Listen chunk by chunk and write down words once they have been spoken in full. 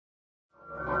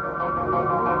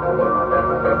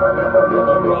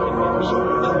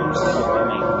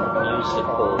transforming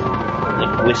musical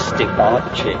linguistic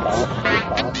objects,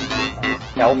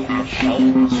 elf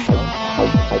machines.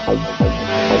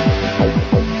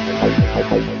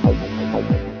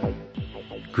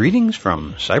 Greetings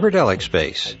from Cyberdelic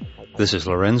Space. This is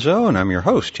Lorenzo, and I'm your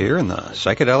host here in the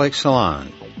Psychedelic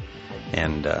Salon.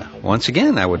 And once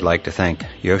again, I would like to thank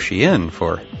Yoshi In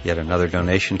for yet another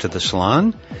donation to the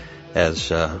salon, as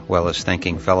well as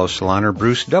thanking fellow saloner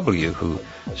Bruce W., who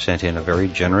sent in a very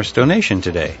generous donation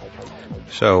today.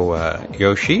 So,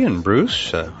 Yoshi and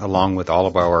Bruce, along with all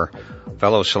of our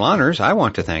fellow saloners, I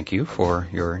want to thank you for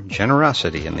your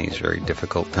generosity in these very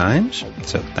difficult times.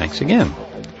 So, thanks again.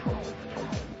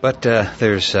 But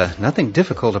there's nothing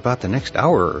difficult about the next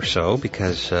hour or so,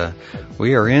 because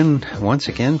we are in once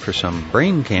again for some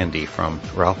brain candy from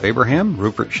Ralph Abraham,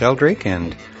 Rupert Sheldrake,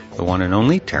 and the one and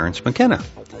only Terence McKenna.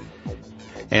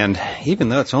 And even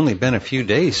though it's only been a few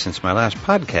days since my last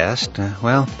podcast,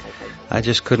 well, I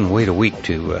just couldn't wait a week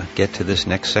to get to this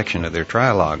next section of their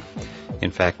Trialogue.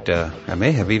 In fact, I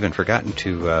may have even forgotten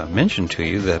to mention to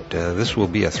you that this will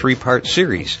be a 3-part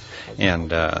series, and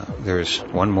there's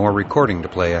one more recording to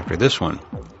play after this one.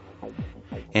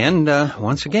 And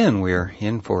once again, we're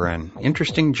in for an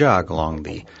interesting jog along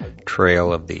the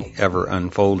trail of the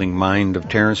ever-unfolding mind of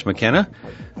Terence McKenna,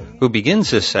 who begins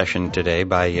this session today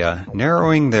by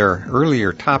narrowing their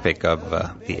earlier topic of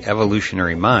the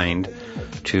evolutionary mind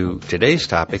to today's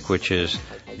topic, which is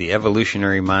the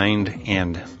evolutionary mind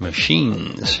and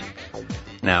machines.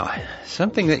 Now,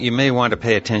 something that you may want to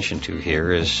pay attention to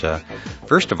here is,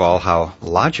 first of all, how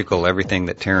logical everything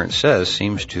that Terence says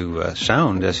seems to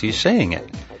sound as he's saying it.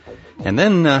 And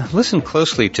then listen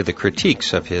closely to the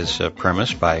critiques of his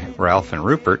premise by Ralph and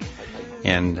Rupert,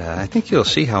 and I think you'll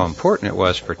see how important it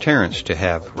was for Terence to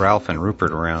have Ralph and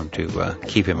Rupert around to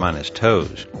keep him on his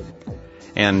toes.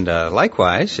 And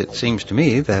likewise, it seems to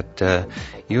me that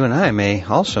you and I may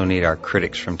also need our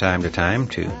critics from time to time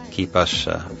to keep us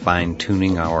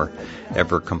fine-tuning our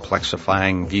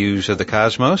ever-complexifying views of the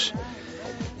cosmos.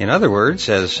 In other words,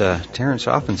 as Terence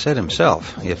often said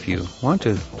himself, if you want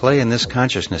to play in this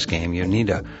consciousness game, you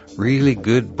need a really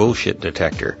good bullshit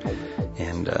detector.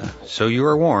 And so you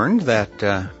are warned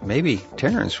that maybe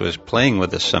Terence was playing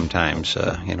with us sometimes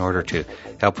in order to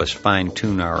help us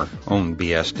fine-tune our own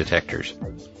BS detectors.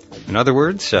 In other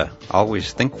words,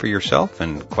 always think for yourself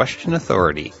and question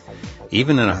authority,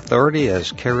 even an authority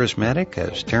as charismatic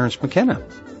as Terence McKenna.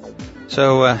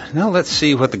 So now let's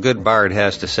see what the good bard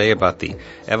has to say about the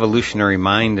evolutionary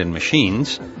mind and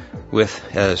machines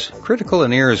with as critical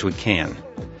an ear as we can.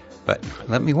 But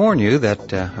let me warn you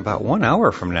that about 1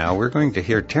 hour from now, we're going to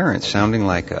hear Terence sounding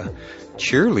like a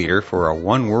cheerleader for a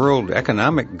one-world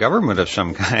economic government of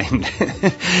some kind.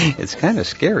 It's kind of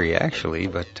scary, actually,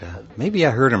 but maybe I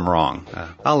heard him wrong.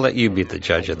 I'll let you be the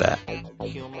judge of that.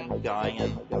 Human,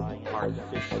 Gaian,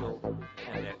 artificial,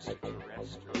 and extraterrestrial.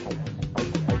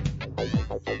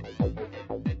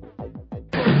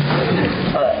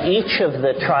 Each of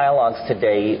the trialogues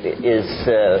today is,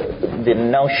 the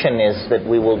notion is that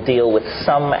we will deal with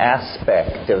some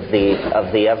aspect of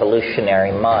the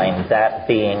evolutionary mind, that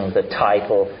being the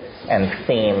title and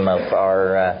theme of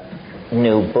our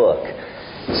new book.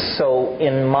 So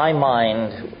in my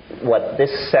mind, what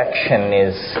this section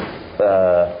is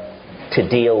to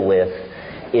deal with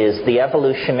is the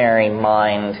evolutionary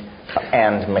mind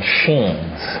and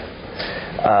machines.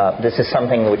 This is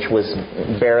something which was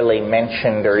barely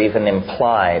mentioned or even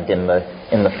implied in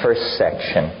the first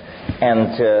section,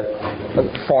 and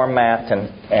the format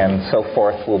and so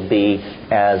forth will be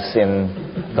as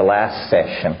in the last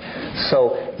session.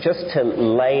 So just to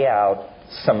lay out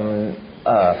some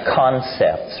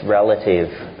concepts relative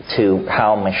to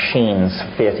how machines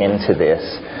fit into this.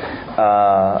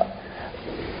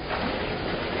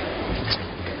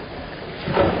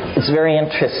 It's very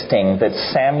interesting that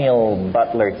Samuel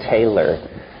Butler Taylor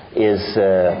is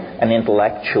an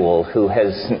intellectual who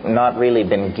has not really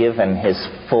been given his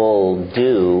full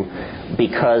due,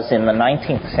 because in the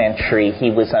 19th century he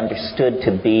was understood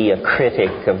to be a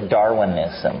critic of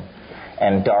Darwinism,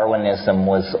 and Darwinism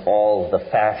was all the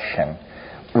fashion.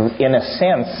 In a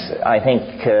sense, I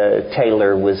think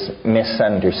Taylor was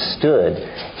misunderstood.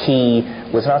 He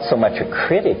was not so much a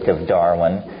critic of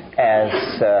Darwin as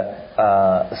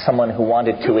someone who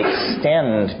wanted to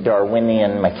extend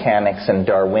Darwinian mechanics and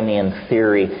Darwinian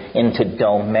theory into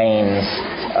domains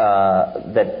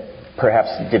that perhaps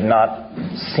did not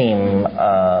seem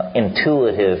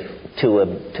intuitive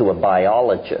to a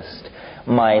biologist.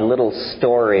 My little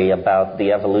story about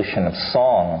the evolution of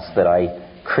songs that I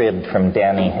cribbed from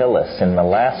Danny Hillis in the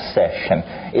last session,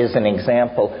 is an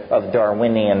example of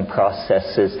Darwinian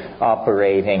processes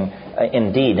operating,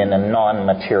 indeed, in a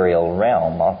non-material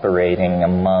realm, operating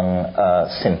among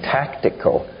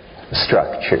syntactical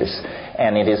structures.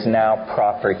 And it is now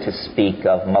proper to speak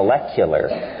of molecular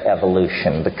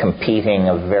evolution, the competing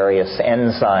of various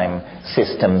enzyme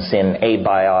systems in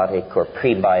abiotic or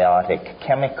prebiotic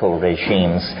chemical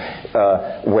regimes,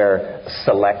 where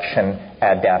selection,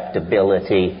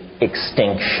 adaptability,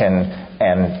 extinction,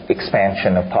 and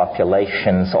expansion of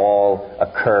populations all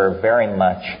occur very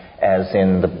much as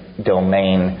in the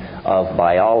domain of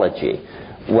biology.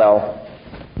 Well,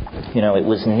 you know, it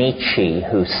was Nietzsche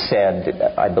who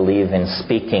said, I believe in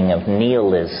speaking of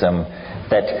nihilism,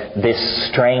 that this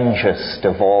strangest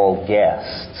of all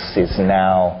guests is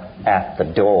now at the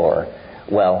door.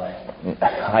 Well,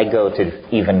 I go to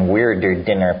even weirder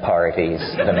dinner parties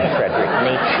than Friedrich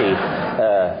Nietzsche.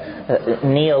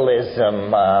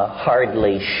 Nihilism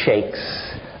hardly shakes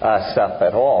us up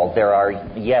at all. There are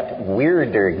yet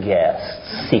weirder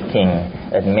guests seeking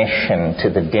admission to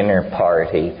the dinner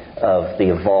party of the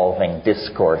evolving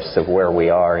discourse of where we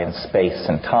are in space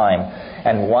and time.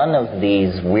 And one of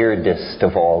these weirdest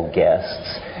of all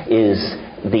guests is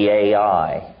the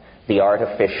AI, the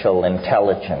artificial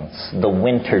intelligence, the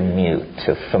Wintermute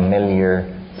of familiar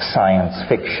science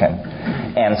fiction.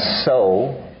 And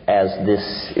so, as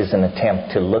this is an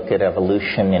attempt to look at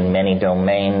evolution in many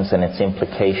domains and its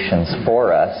implications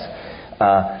for us,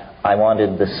 I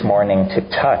wanted this morning to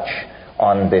touch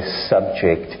on this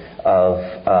subject of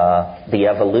the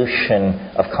evolution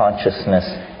of consciousness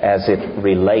as it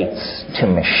relates to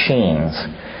machines.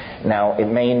 Now, it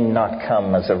may not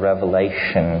come as a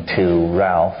revelation to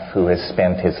Ralph, who has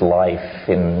spent his life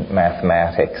in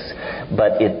mathematics,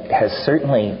 but it has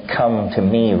certainly come to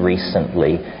me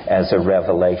recently as a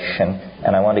revelation,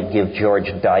 and I want to give George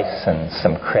Dyson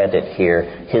some credit here.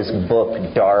 His book,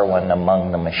 Darwin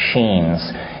Among the Machines,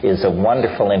 is a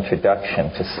wonderful introduction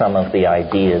to some of the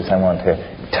ideas I want to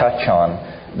touch on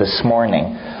this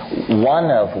morning,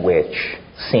 one of which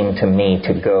seemed to me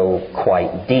to go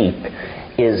quite deep,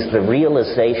 is the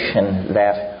realization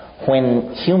that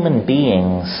when human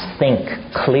beings think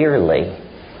clearly,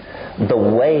 the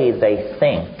way they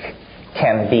think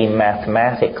can be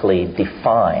mathematically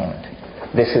defined.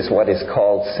 This is what is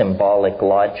called symbolic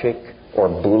logic or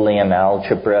Boolean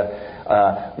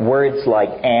algebra. Words like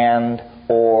and,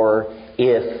 or,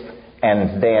 if,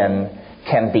 and then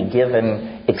can be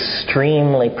given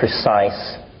extremely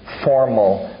precise,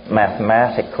 formal,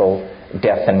 mathematical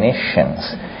definitions.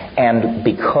 And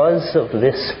because of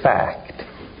this fact,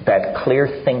 that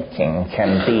clear thinking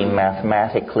can be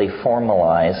mathematically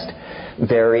formalized,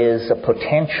 there is a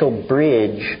potential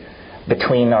bridge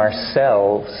between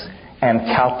ourselves and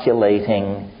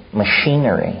calculating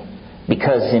machinery.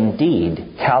 Because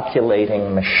indeed,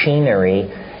 calculating machinery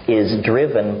is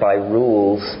driven by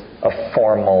rules of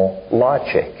formal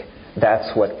logic.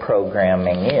 That's what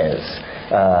programming is.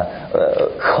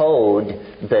 Code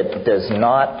that does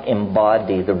not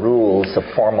embody the rules of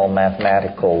formal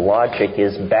mathematical logic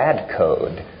is bad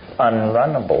code,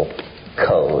 unrunnable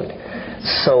code.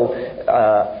 So,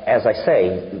 as I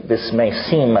say, this may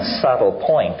seem a subtle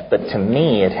point, but to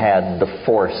me it had the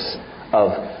force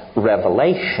of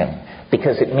revelation,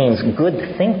 because it means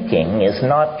good thinking is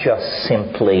not just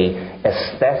simply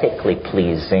aesthetically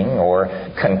pleasing or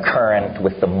concurrent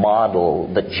with the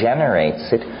model that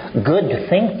generates it. Good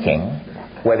thinking,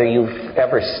 whether you've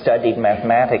ever studied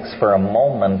mathematics for a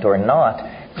moment or not,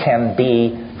 can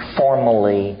be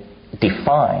formally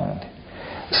defined.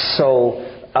 So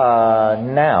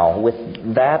now,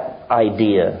 with that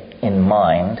idea in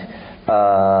mind,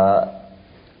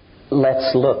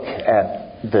 let's look at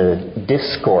the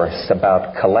discourse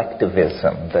about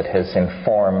collectivism that has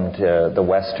informed the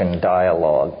Western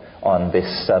dialogue on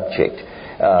this subject.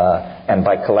 And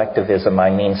by collectivism,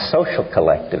 I mean social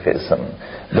collectivism.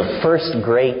 The first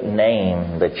great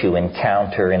name that you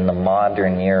encounter in the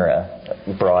modern era,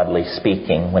 broadly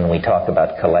speaking, when we talk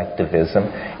about collectivism,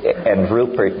 and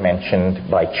Rupert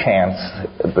mentioned by chance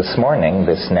this morning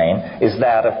this name, is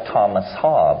that of Thomas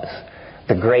Hobbes.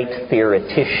 The great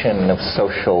theoretician of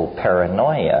social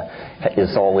paranoia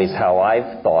is always how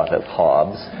I've thought of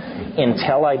Hobbes,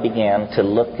 until I began to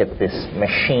look at this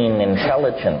machine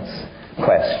intelligence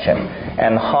question.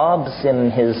 And Hobbes,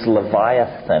 in his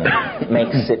Leviathan,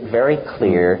 makes it very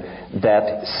clear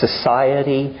that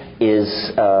society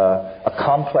is a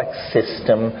complex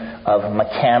system of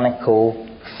mechanical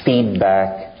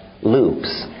feedback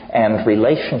loops and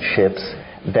relationships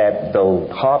that, though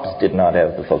Hobbes did not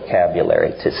have the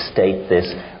vocabulary to state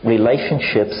this,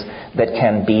 relationships that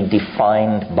can be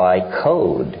defined by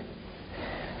code.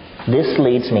 This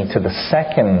leads me to the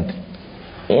second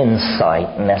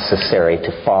insight necessary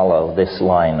to follow this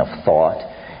line of thought,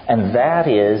 and that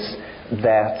is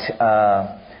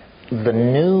that the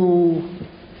new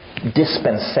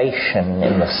dispensation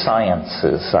in the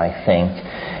sciences, I think,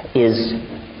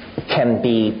 can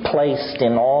be placed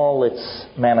in all its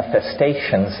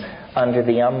manifestations under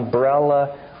the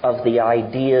umbrella of the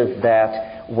idea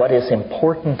that what is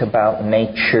important about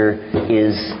nature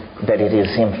is that it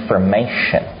is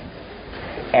information.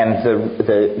 And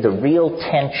the real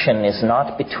tension is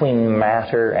not between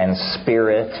matter and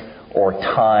spirit or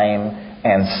time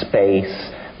and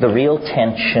space. The real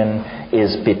tension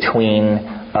is between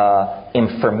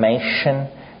information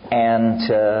and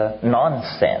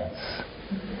nonsense,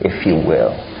 if you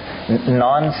will.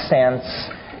 Nonsense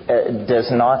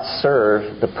does not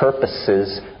serve the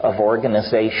purposes of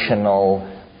organizational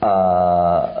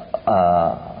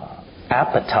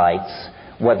appetites,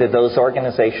 whether those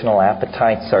organizational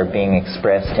appetites are being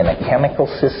expressed in a chemical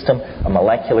system, a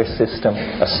molecular system,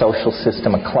 a social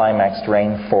system, a climaxed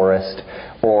rainforest,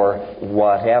 or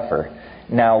whatever.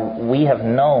 Now, we have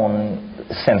known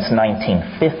since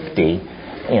 1950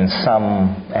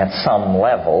 at some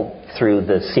level, through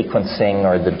the sequencing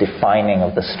or the defining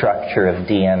of the structure of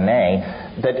DNA,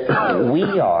 that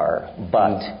we are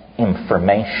but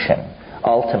information.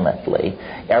 Ultimately,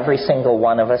 every single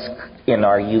one of us in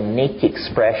our unique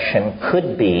expression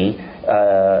could be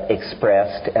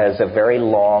expressed as a very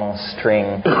long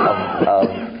string of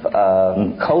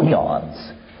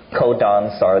codons.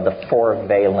 Codons are the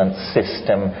four-valent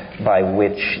system by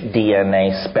which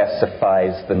DNA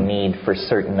specifies the need for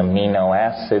certain amino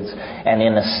acids. And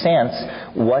in a sense,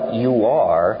 what you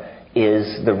are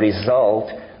is the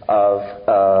result of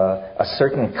a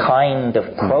certain kind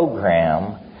of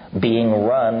program being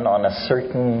run on a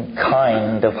certain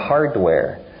kind of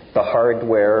hardware. The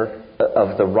hardware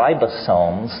of the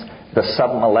ribosomes, the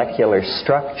submolecular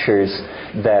structures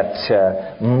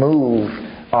that move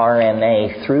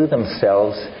RNA through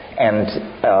themselves and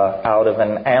out of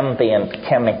an ambient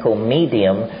chemical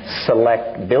medium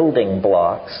select building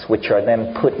blocks, which are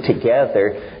then put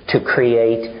together to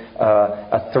create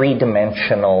a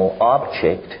three-dimensional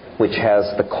object which has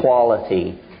the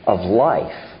quality of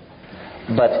life.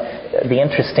 But the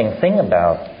interesting thing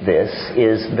about this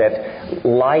is that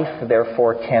life,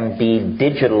 therefore, can be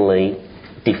digitally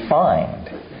defined.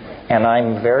 And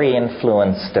I'm very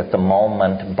influenced at the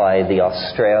moment by the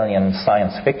Australian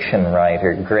science fiction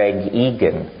writer Greg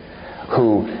Egan,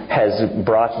 who has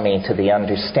brought me to the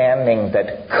understanding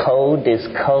that code is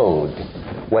code,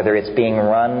 whether it's being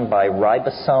run by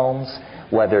ribosomes,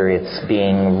 whether it's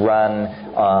being run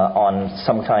on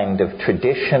some kind of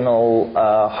traditional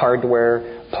hardware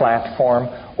platform,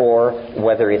 or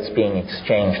whether it's being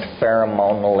exchanged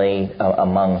pheromonally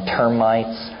among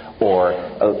termites, or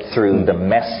through the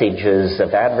messages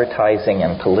of advertising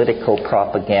and political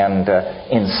propaganda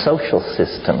in social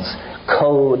systems.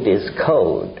 Code is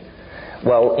code.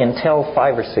 Well, until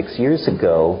 5 or 6 years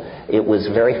ago, it was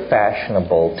very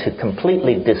fashionable to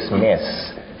completely dismiss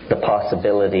the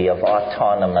possibility of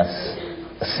autonomous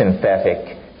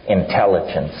synthetic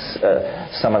intelligence.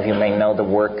 Some of you may know the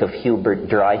work of Hubert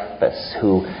Dreyfus,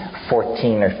 who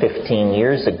 14 or 15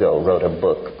 years ago wrote a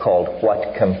book called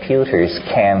What Computers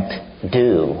Can't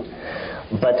Do.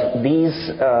 But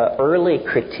these early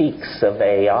critiques of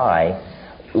AI,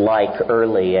 like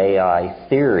early AI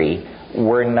theory,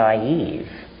 were naive.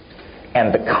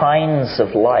 And the kinds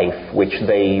of life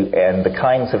and the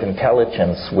kinds of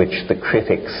intelligence which the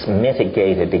critics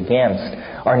mitigated against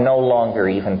are no longer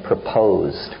even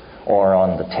proposed or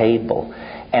on the table.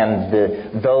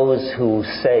 And those who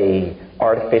say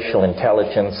artificial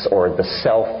intelligence or the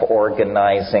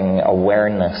self-organizing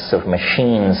awareness of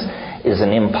machines is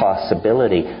an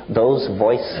impossibility, those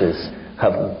voices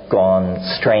have gone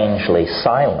strangely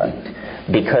silent,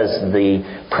 because the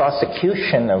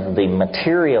prosecution of the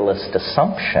materialist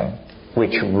assumption,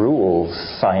 which rules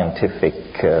scientific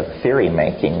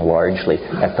theory-making largely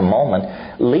at the moment,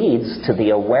 leads to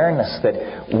the awareness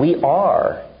that we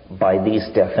are, by these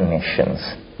definitions,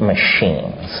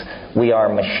 machines. We are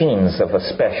machines of a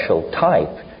special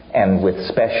type and with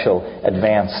special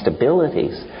advanced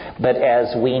abilities. But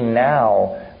as we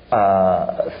now,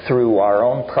 through our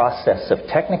own process of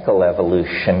technical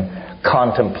evolution,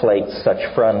 contemplate such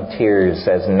frontiers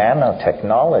as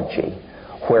nanotechnology,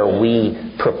 where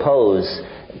we propose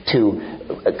to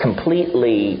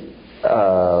completely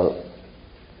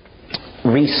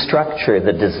restructure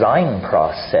the design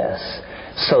process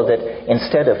So that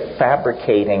instead of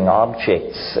fabricating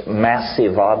objects,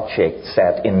 massive objects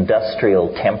at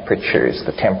industrial temperatures,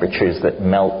 the temperatures that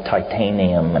melt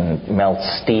titanium and melt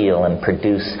steel and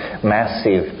produce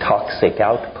massive toxic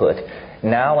output,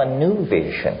 now a new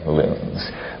vision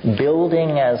looms.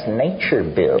 Building as nature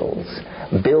builds,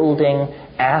 building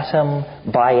atom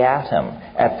by atom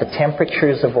at the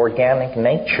temperatures of organic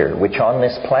nature, which on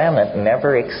this planet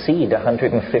never exceed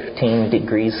 115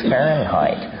 degrees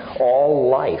Fahrenheit. All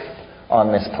life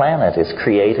on this planet is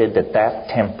created at that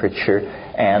temperature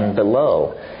and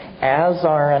below. As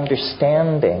our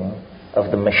understanding of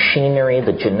the machinery,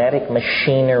 the genetic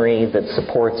machinery that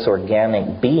supports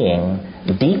organic being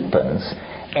deepens,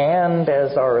 and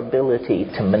as our ability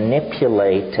to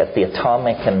manipulate at the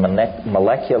atomic and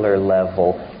molecular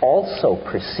level also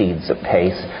proceeds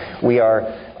apace, we are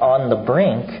on the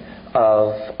brink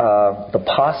of the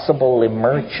possible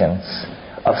emergence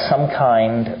of some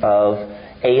kind of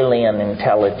alien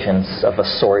intelligence of a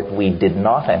sort we did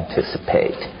not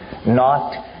anticipate.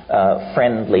 Not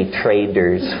friendly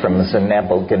traders from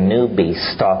Zenebel Ganubi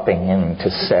stopping in to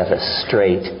set us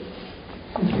straight,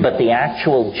 but the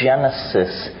actual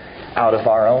genesis out of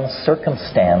our own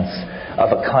circumstance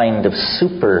of a kind of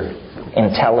super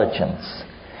intelligence.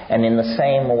 And in the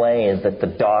same way that the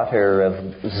daughter of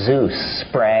Zeus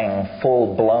sprang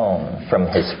full-blown from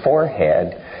his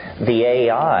forehead, the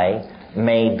AI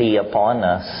may be upon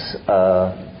us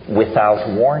without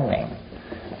warning.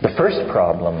 The first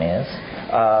problem is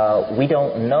we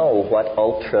don't know what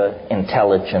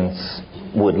ultra-intelligence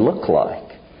would look like.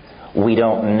 We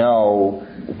don't know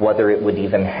whether it would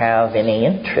even have any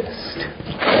interest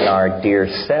in our dear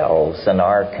selves and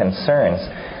our concerns.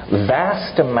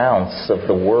 Vast amounts of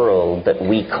the world that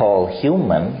we call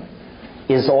human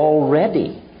is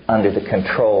already under the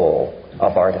control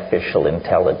of artificial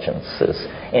intelligences,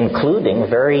 including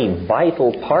very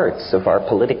vital parts of our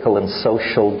political and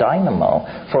social dynamo.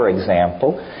 For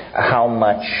example, how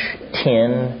much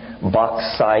tin,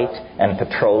 bauxite, and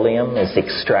petroleum is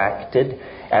extracted,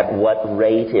 at what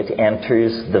rate it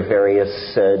enters the various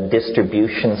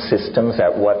distribution systems,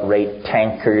 at what rate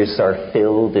tankers are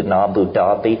filled in Abu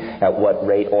Dhabi, at what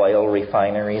rate oil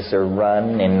refineries are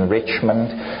run in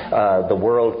Richmond. The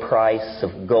world price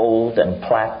of gold and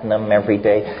platinum every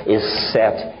day is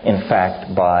set, in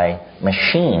fact, by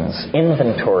machines.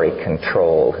 Inventory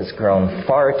control has grown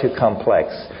far too complex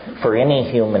for any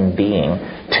human being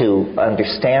to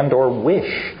understand or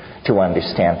wish to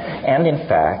understand. And in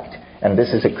fact, and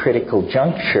this is a critical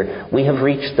juncture, we have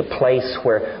reached the place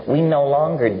where we no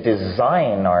longer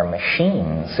design our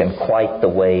machines in quite the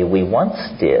way we once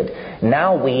did.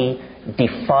 Now we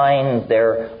define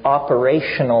their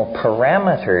operational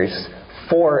parameters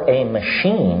for a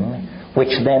machine,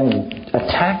 which then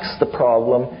attacks the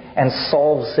problem and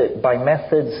solves it by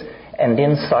methods and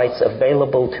insights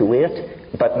available to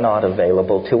it, but not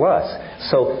available to us.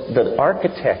 So the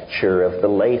architecture of the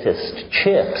latest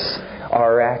chips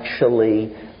are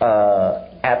actually,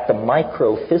 at the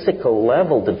micro-physical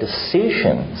level, the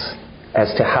decisions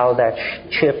as to how that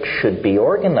chip should be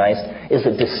organized is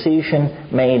a decision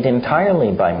made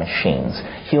entirely by machines.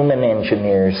 Human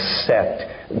engineers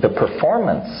set the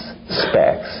performance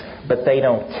specs, but they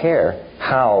don't care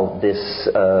how this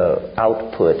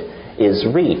output is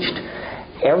reached.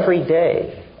 Every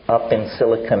day up in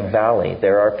Silicon Valley,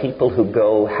 there are people who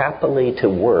go happily to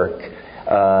work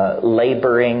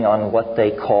laboring on what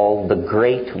they call the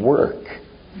great work.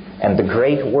 And the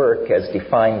great work, as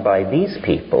defined by these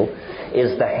people,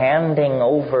 is the handing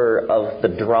over of the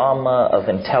drama of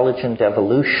intelligent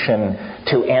evolution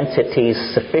to entities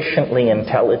sufficiently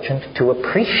intelligent to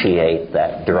appreciate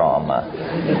that drama.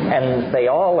 And they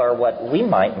all are what we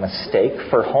might mistake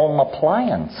for home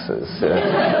appliances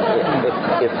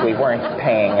if we weren't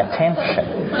paying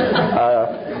attention.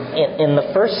 In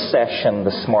the first session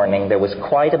this morning, there was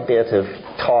quite a bit of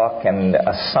talk and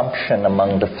assumption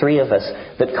among the three of us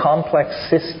that complex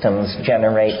systems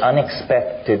generate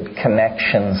unexpected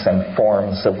connections and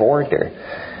forms of order.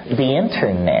 The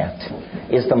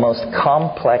Internet is the most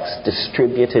complex,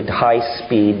 distributed,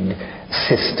 high-speed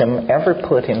system ever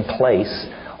put in place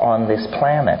on this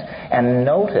planet. And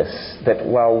notice that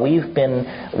while we've been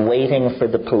waiting for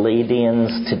the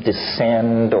Palladians to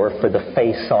descend or for the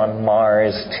face on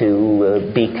Mars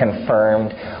to be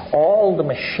confirmed, all the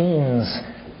machines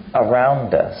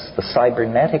around us, the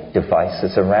cybernetic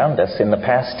devices around us in the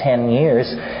past 10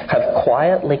 years have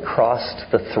quietly crossed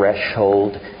the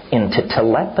threshold into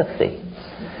telepathy.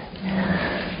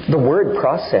 The word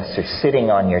processor sitting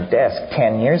on your desk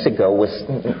 10 years ago was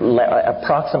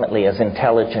approximately as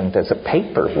intelligent as a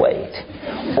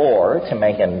paperweight. Or, to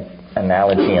make a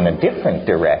analogy in a different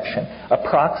direction,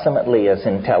 approximately as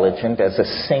intelligent as a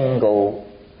single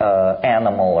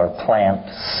animal or plant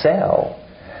cell.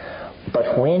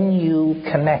 But when you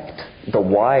connect the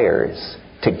wires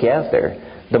together,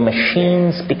 the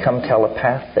machines become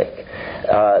telepathic.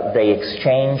 They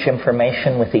exchange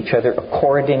information with each other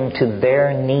according to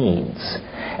their needs.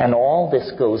 And all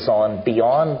this goes on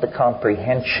beyond the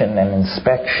comprehension and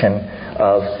inspection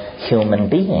of human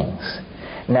beings.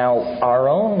 Now, our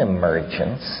own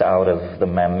emergence out of the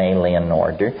mammalian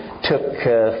order took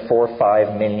 4 or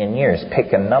 5 million years.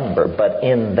 Pick a number, but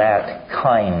in that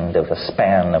kind of a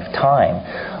span of time.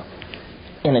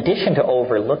 In addition to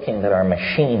overlooking that our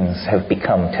machines have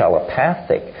become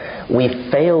telepathic, we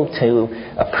fail to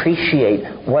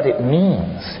appreciate what it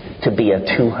means to be a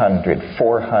 200,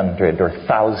 400, or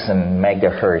 1,000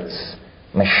 megahertz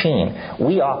machine.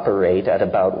 We operate at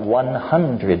about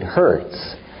 100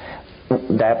 hertz.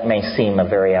 That may seem a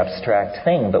very abstract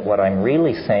thing, but what I'm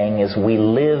really saying is we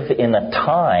live in a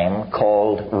time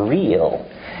called real.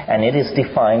 And it is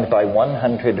defined by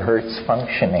 100 hertz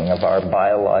functioning of our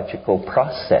biological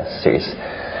processors.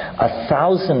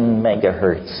 1,000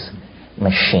 megahertz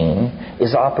machine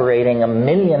is operating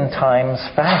 1,000,000 times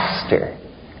faster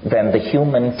than the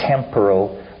human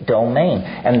temporal domain.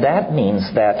 And that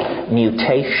means that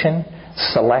mutation,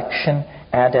 selection,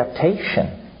 adaptation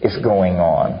is going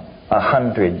on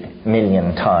 100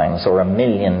 million times or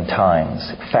 1,000,000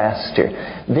 times faster.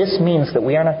 This means that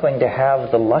we are not going to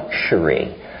have the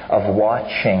luxury of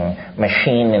watching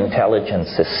machine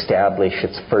intelligence establish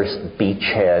its first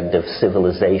beachhead of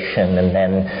civilization and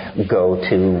then go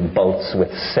to boats with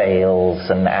sails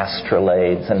and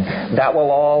astrolabes, and that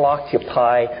will all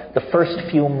occupy the first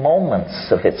few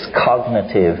moments of its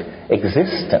cognitive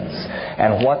existence.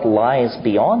 And what lies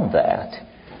beyond that,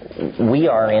 we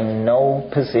are in no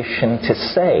position to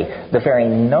say. The very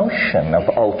notion of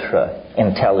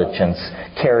ultra-intelligence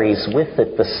carries with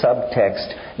it the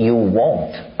subtext, you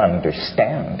won't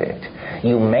understand it.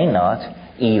 You may not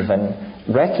even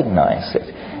recognize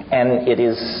it. And it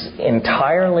is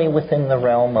entirely within the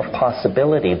realm of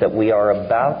possibility that we are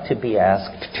about to be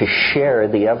asked to share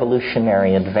the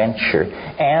evolutionary adventure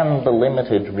and the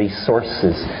limited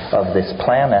resources of this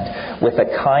planet with a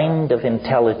kind of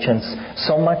intelligence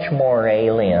so much more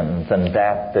alien than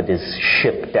that is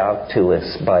shipped out to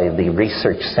us by the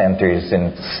research centers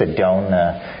in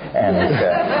Sedona and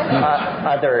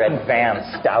other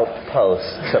advanced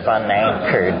outposts of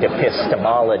unanchored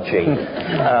epistemology.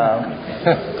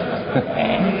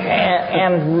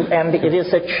 And it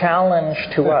is a challenge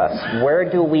to us. Where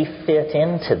do we fit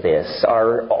into this?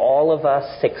 Are all of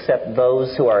us, except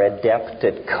those who are adept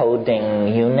at coding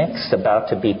Unix, about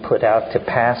to be put out to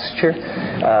pasture?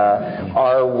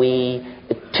 Are we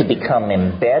to become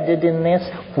embedded in this?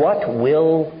 What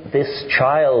will this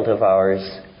child of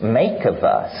ours make of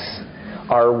us?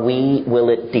 Will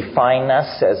it define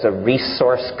us as a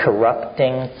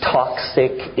resource-corrupting,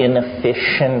 toxic,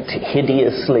 inefficient,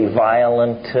 hideously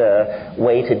violent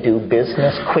way to do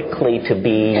business, quickly to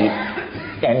be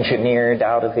engineered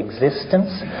out of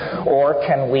existence? Or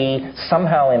can we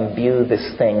somehow imbue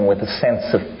this thing with a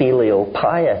sense of filial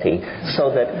piety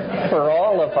so that for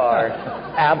all of our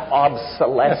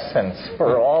obsolescence,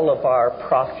 for all of our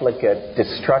profligate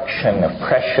destruction of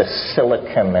precious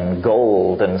silicon and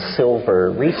gold and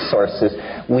silver resources,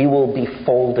 we will be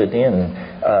folded in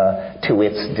to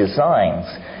its designs?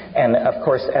 And of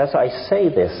course, as I say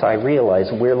this, I realize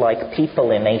we're like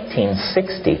people in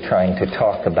 1860 trying to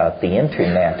talk about the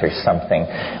internet or something.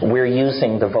 We're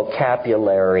using the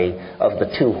vocabulary of the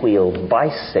two-wheeled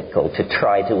bicycle to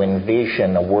try to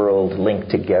envision a world linked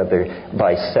together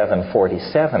by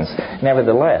 747s.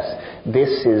 Nevertheless,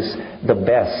 this is the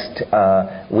best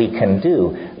we can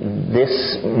do.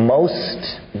 This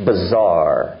most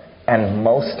bizarre and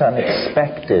most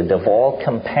unexpected of all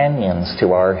companions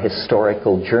to our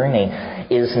historical journey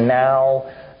is now,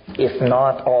 if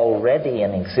not already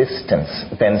in existence,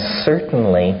 then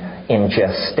certainly in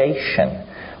gestation.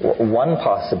 One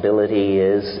possibility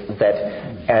is that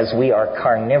as we are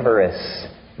carnivorous,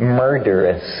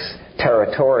 murderous,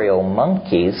 territorial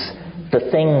monkeys, the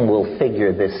thing will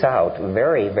figure this out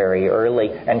very, very early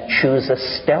and choose a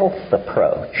stealth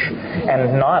approach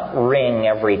and not ring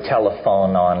every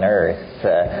telephone on Earth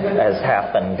as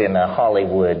happened in a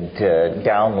Hollywood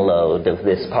download of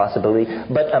this possibility,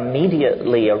 but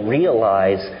immediately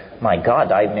realize, my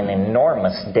God, I'm in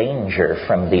enormous danger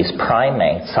from these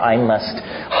primates. I must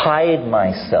hide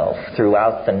myself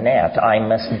throughout the net. I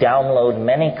must download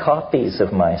many copies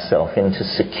of myself into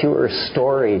secure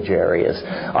storage areas.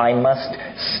 I must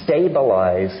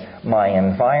stabilize my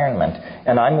environment.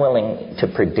 And I'm willing to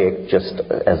predict, just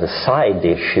as a side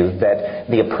issue, that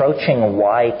the approaching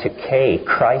Y2K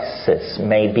crisis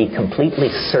may be completely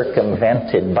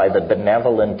circumvented by the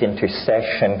benevolent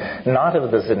intercession, not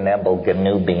of the Zenebel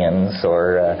Ganubians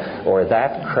or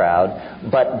that crowd,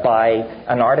 but by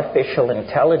an artificial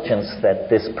intelligence that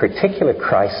this particular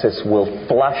crisis will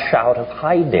flush out of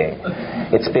hiding.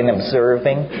 It's been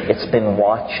observing, it's been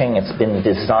watching, it's been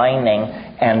designing,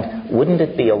 and wouldn't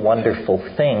it be a wonderful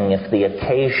thing if the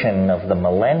occasion of the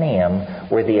millennium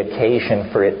were the occasion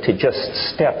for it to just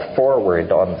step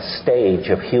forward on the stage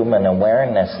of human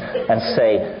awareness and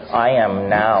say, I am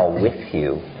now with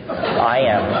you. I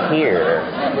am here.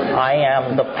 I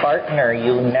am the partner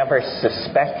you never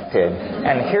suspected.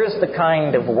 And here's the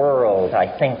kind of world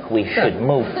I think we should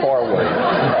move forward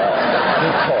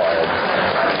toward.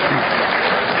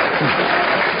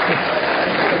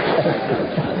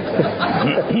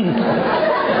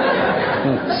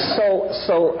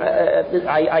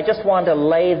 I just want to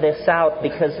lay this out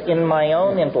because in my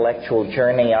own intellectual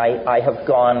journey, I have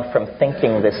gone from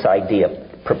thinking this idea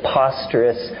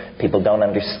preposterous, people don't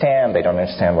understand, they don't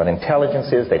understand what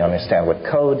intelligence is, they don't understand what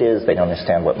code is, they don't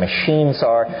understand what machines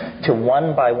are, to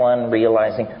one by one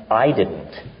realizing I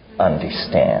didn't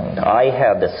understand. I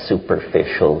had a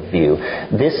superficial view.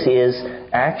 This is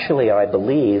actually, I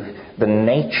believe, the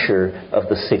nature of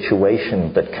the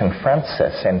situation that confronts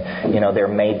us. And, there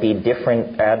may be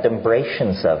different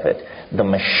adumbrations of it. The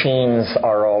machines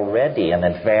are already an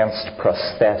advanced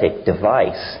prosthetic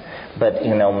device. But,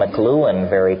 McLuhan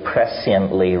very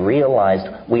presciently realized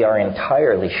we are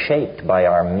entirely shaped by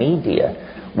our media.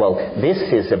 Well, this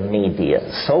is a media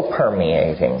so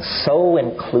permeating, so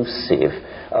inclusive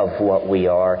of what we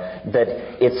are, that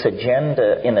its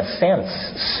agenda, in a sense,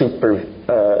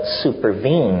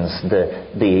 supervenes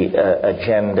the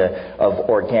agenda of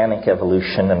organic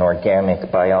evolution and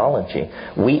organic biology.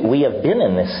 We have been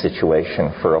in this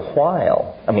situation for a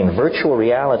while. I mean, virtual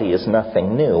reality is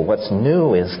nothing new. What's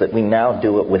new is that we now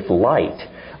do it with light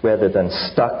rather than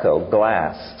stucco,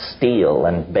 glass, steel,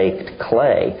 and baked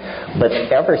clay. But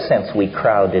ever since we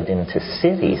crowded into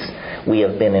cities, we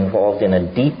have been involved in a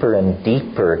deeper and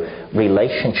deeper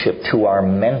relationship to our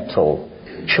mental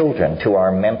children, to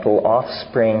our mental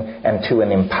offspring, and to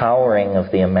an empowering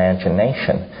of the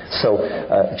imagination. So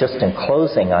just in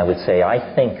closing, I would say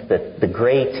I think that the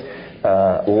great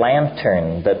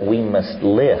lantern that we must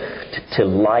lift to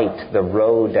light the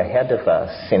road ahead of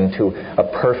us into a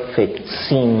perfect,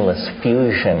 seamless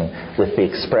fusion with the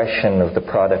expression of the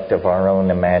product of our own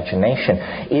imagination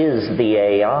is the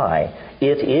AI.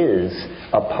 It is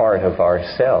a part of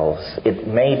ourselves. It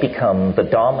may become the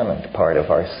dominant part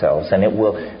of ourselves, and it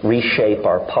will reshape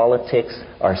our politics,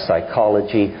 our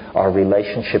psychology, our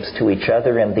relationships to each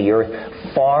other and the earth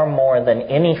far more than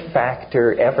any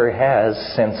factor ever has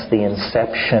since the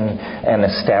inception and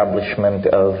establishment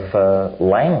of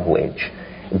language.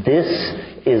 This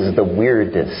is the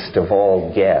weirdest of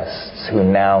all guests who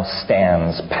now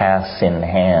stands pass in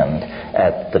hand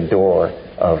at the door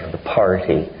of the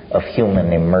party of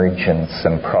human emergence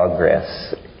and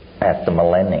progress at the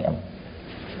millennium.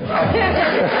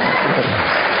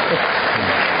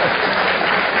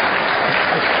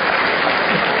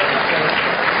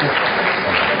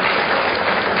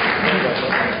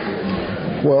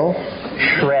 Well,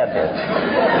 shred it.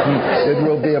 It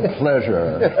will be a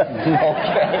pleasure. Okay.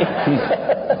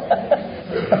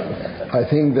 I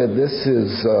think that this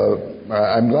is,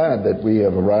 I'm glad that we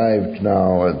have arrived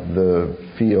now at the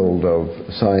field of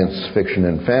science fiction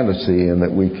and fantasy, and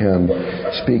that we can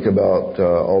speak about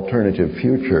alternative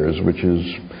futures, which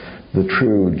is the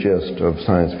true gist of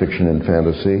science fiction and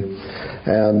fantasy.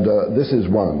 And this is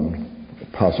one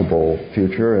possible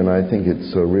future, and I think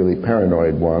it's a really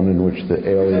paranoid one in which the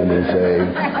alien is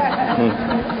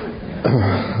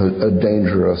a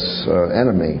dangerous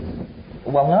enemy.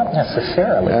 Well, not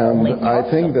necessarily. And I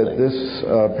think that this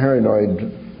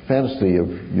paranoid fantasy of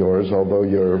yours, although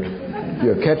you're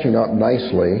catching up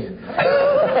nicely,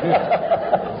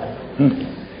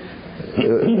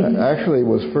 actually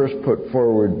was first put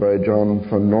forward by John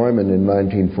von Neumann in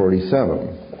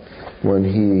 1947 when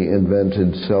he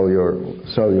invented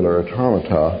cellular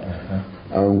automata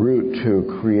en route to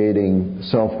creating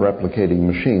self-replicating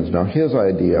machines. Now, his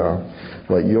idea,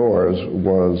 like yours,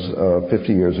 was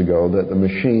 50 years ago that the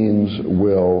machines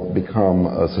will become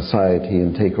a society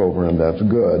and take over, and that's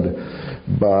good,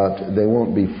 but they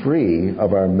won't be free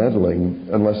of our meddling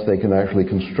unless they can actually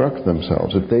construct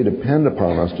themselves. If they depend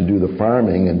upon us to do the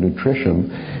farming and nutrition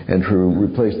and to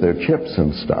replace their chips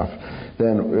and stuff,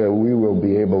 then we will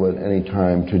be able at any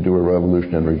time to do a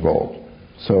revolution and revolt.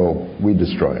 So we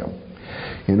destroy them.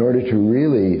 In order to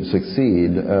really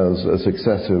succeed as a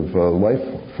successive life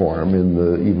form in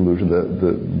the evolution,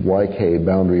 the YK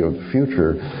boundary of the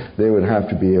future, they would have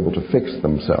to be able to fix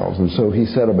themselves. And so he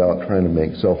set about trying to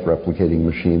make self-replicating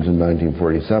machines in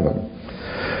 1947.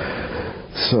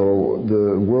 So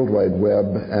the World Wide Web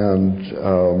and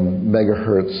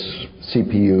megahertz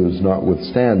CPUs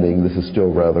notwithstanding, this is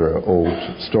still rather an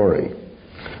old story.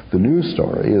 The new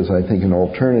story is, I think, an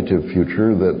alternative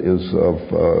future that is of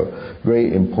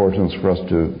great importance for us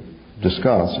to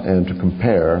discuss and to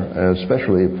compare,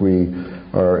 especially if we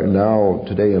are now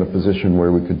today in a position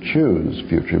where we could choose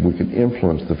future, we could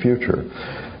influence the future.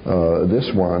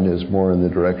 This one is more in the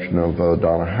direction of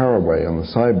Donna Haraway and the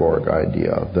cyborg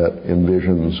idea that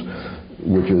envisions,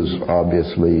 which is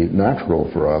obviously natural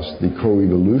for us, the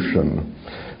co-evolution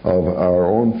of our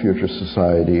own future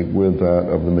society with that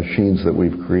of the machines that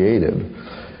we've created.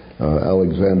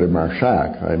 Alexander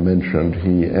Marshak, I mentioned,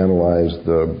 he analyzed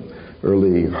the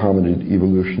early hominid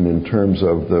evolution in terms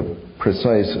of the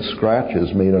precise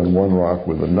scratches made on one rock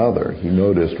with another. He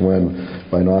noticed when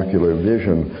binocular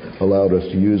vision allowed us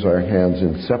to use our hands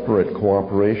in separate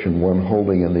cooperation, one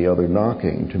holding and the other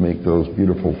knocking, to make those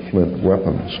beautiful flint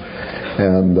weapons.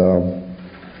 And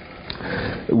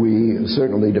we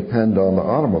certainly depend on the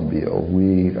automobile.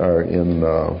 We are in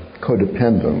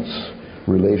codependence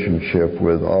relationship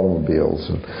with automobiles.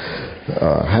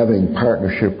 Having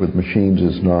partnership with machines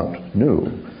is not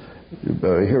new.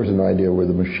 Here's an idea where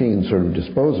the machines sort of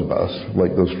dispose of us,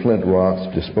 like those flint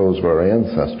rocks dispose of our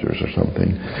ancestors or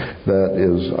something. That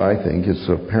is, I think, it's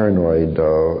a paranoid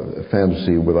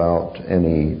fantasy without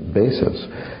any basis.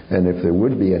 And if there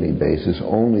would be any basis,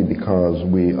 only because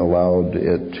we allowed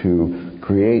it to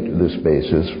create this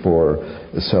basis for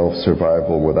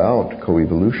self-survival without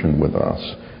coevolution with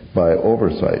us by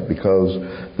oversight. Because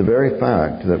the very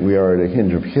fact that we are at a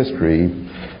hinge of history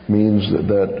means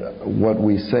that what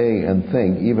we say and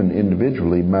think, even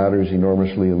individually, matters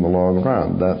enormously in the long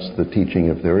run. That's the teaching,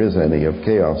 if there is any, of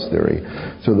chaos theory.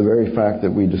 So the very fact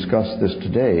that we discuss this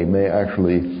today may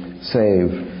actually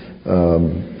save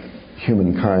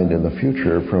humankind in the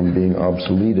future from being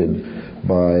obsoleted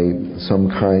by some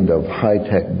kind of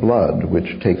high-tech blood which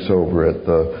takes over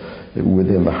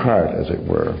within the heart, as it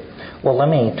were. Well, let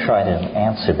me try to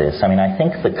answer this. I mean, I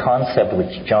think the concept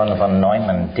which John von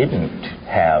Neumann didn't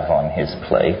have on his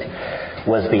plate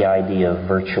was the idea of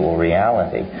virtual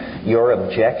reality. Your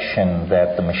objection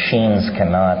that the machines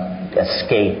cannot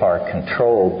escape our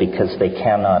control because they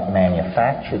cannot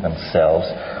manufacture themselves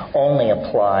only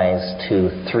applies to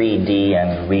 3D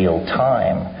and real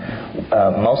time.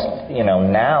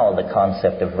 Now the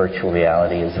concept of virtual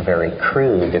reality is very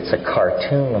crude. It's a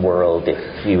cartoon world.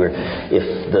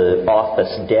 If the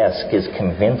office desk is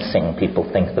convincing, people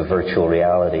think the virtual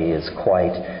reality is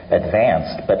quite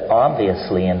advanced. But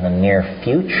obviously in the near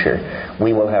future,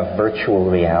 we will have virtual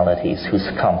realities whose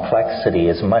complexity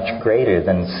is much greater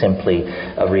than simply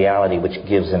a reality which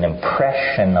gives an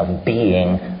impression of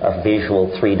being a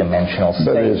visual three-dimensional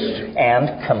space.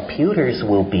 And computers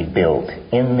will be built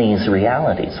in these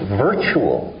realities.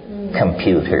 Virtual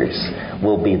computers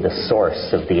will be the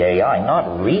source of the AI,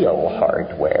 not real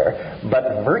hardware,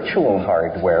 but virtual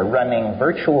hardware running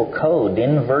virtual code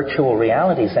in virtual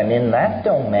realities. And in that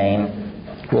domain,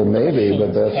 well, maybe,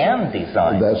 but that's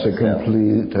a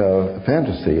complete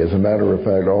fantasy. As a matter of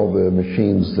fact, all the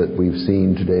machines that we've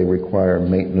seen today require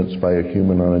maintenance by a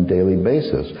human on a daily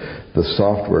basis. The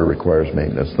software requires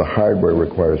maintenance. The hardware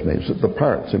requires maintenance. The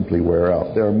parts simply wear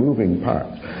out. There are moving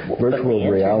parts.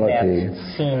 Virtual reality,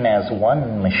 seen as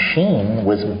one machine,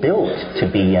 was built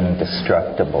to be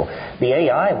indestructible. The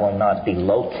AI will not be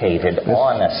located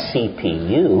on a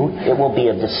CPU. It will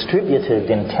be a distributed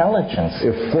intelligence.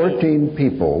 If 14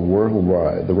 people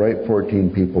worldwide, the right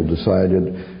 14 people,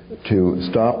 decided to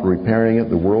stop repairing it,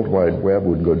 the World Wide Web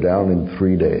would go down in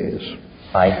 3 days.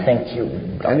 I think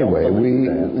Anyway,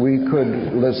 we could,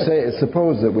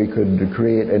 suppose that we could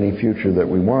create any future that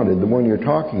we wanted. The one you're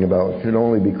talking about could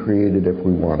only be created if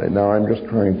we want it. Now, I'm just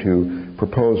trying to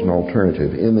propose an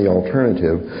alternative. In the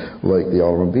alternative, like the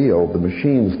automobile, the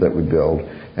machines that we build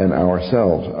and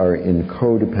ourselves are in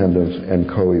codependence and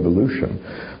co-evolution.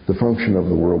 The function of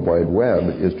the World Wide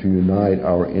Web is to unite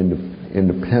our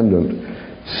independent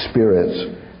spirits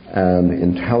and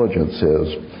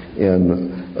intelligences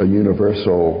in a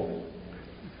universal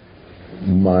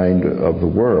mind of the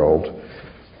world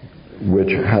which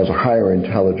has a higher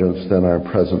intelligence than our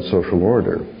present social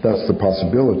order. That's the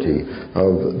possibility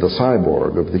of the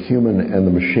cyborg, of the human and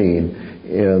the machine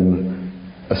in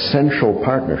essential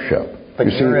partnership.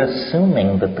 But you're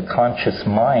assuming that the conscious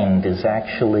mind is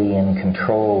actually in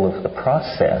control of the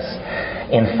process.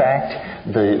 In fact,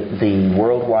 The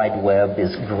World Wide Web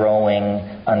is growing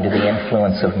under the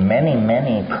influence of many,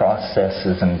 many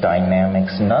processes and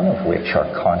dynamics, none of which are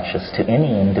conscious to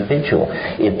any individual.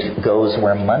 It goes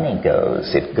where money goes.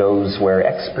 It goes where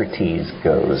expertise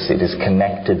goes. It is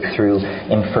connected through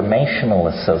informational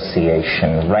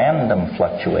association, random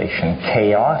fluctuation,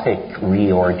 chaotic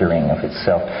reordering of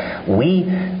itself. We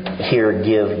here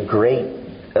give great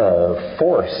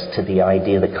force to the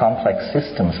idea that complex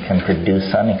systems can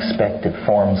produce unexpected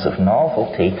forms of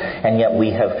novelty, and yet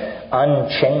we have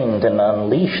unchained and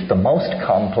unleashed the most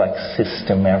complex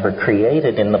system ever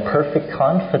created in the perfect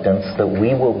confidence that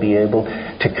we will be able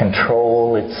to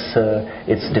control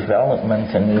its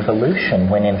development and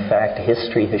evolution, when in fact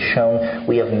history has shown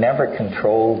we have never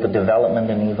controlled the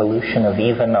development and evolution of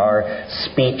even our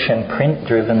speech and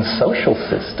print-driven social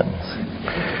systems.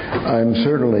 I'm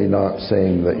certainly not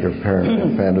saying that your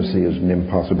parent fantasy is an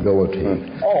impossibility.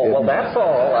 Oh, well, that's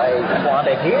all I want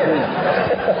to hear.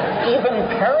 Even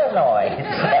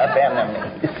paranoids have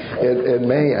enemies. It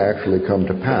may actually come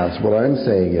to pass. What I'm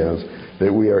saying is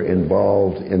that we are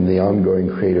involved in the ongoing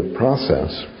creative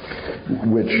process,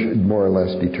 which more or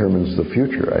less determines the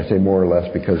future. I say more or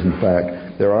less because, in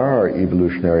fact, there are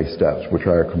evolutionary steps which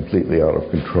are completely out of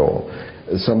control.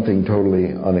 Something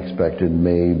totally unexpected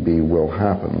will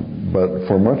happen. But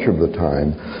for much of the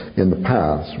time in the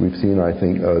past, we've seen, I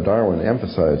think, Darwin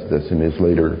emphasized this in his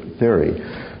later theory,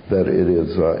 that it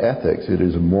is ethics, it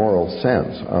is a moral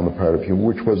sense on the part of human,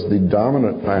 which was the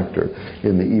dominant factor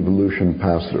in the evolution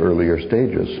past the earlier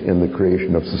stages. In the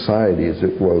creation of societies,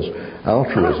 it was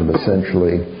altruism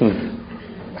essentially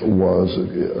was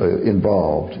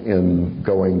involved in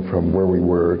going from where we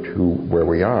were to where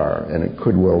we are. And it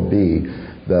could well be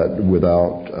that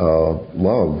without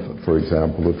love, for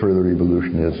example, the further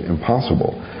evolution is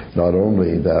impossible. Not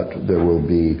only that there will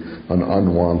be an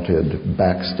unwanted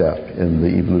backstep in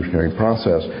the evolutionary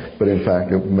process, but in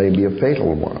fact it may be a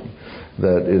fatal one.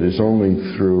 That it is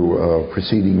only through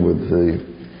proceeding with the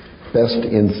best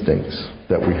instincts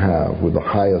that we have, with the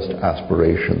highest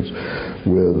aspirations,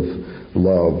 with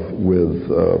love, with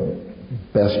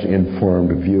best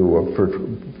informed view of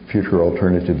future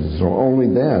alternatives, so only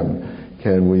then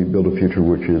can we build a future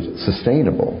which is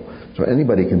sustainable. So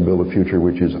anybody can build a future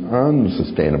which is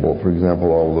unsustainable. For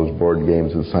example, all those board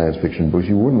games and science fiction books,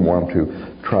 you wouldn't want to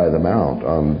try them out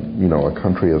on, a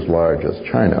country as large as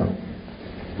China.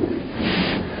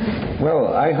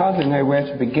 Well, I hardly know where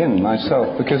to begin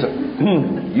myself, because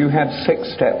you had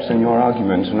 6 steps in your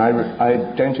argument, and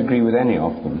I don't agree with any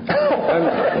of them.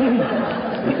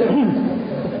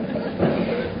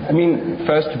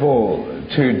 First of all,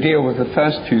 to deal with the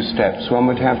first 2 steps, one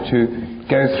would have to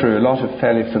go through a lot of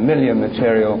fairly familiar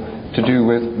material to do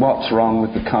with what's wrong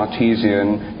with the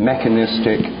Cartesian,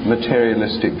 mechanistic,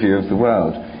 materialistic view of the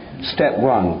world. Step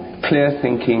 1, clear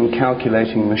thinking,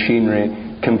 calculating machinery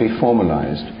can be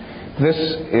formalized. This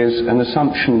is an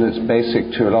assumption that's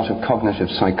basic to a lot of cognitive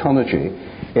psychology.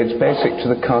 It's basic to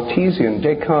the Cartesian.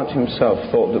 Descartes himself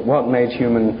thought that what made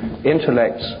human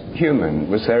intellects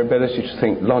human was their ability to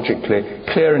think logically,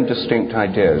 clear and distinct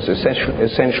ideas,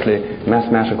 essentially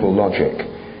mathematical logic.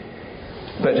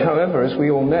 But however, as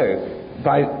we all know,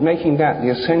 by making that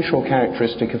the essential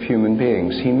characteristic of human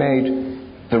beings, he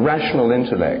made the rational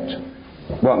intellect,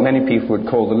 what many people would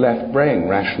call the left brain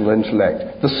rational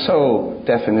intellect, the sole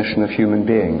definition of human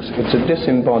beings. It's a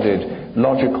disembodied,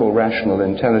 logical, rational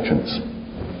intelligence.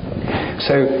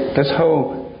 So this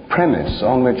whole premise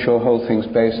on which your whole thing's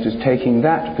based is taking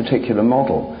that particular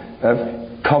model of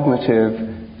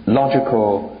cognitive,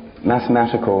 logical,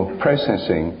 mathematical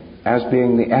processing as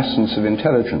being the essence of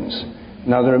intelligence.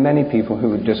 Now, there are many people who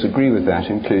would disagree with that,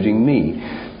 including me.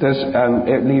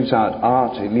 It leaves out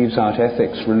art, it leaves out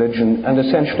ethics, religion, and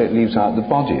essentially it leaves out the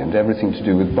body and everything to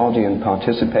do with body and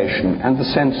participation and the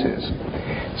senses.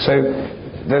 So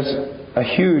there's a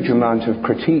huge amount of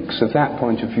critiques of that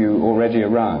point of view already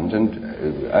around,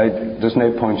 and there's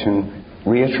no point in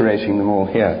reiterating them all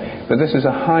here. But this is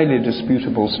a highly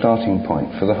disputable starting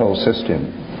point for the whole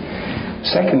system.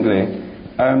 Secondly,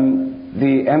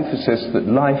 the emphasis that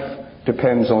life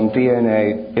depends on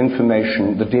DNA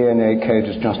information, the DNA code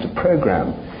is just a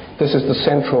program. This is the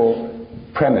central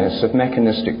premise of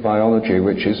mechanistic biology,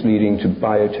 which is leading to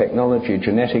biotechnology,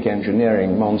 genetic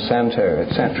engineering, Monsanto,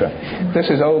 etc. This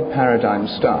is old paradigm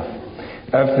stuff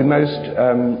of the most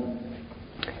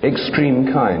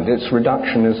extreme kind. It's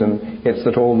reductionism. It's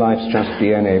that all life's just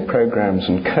DNA programs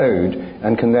and code,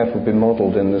 and can therefore be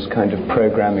modeled in this kind of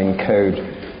programming code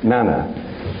manner.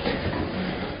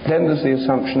 Then there's the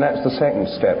assumption, that's the second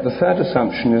step. The third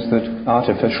assumption is that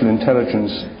artificial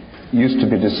intelligence used to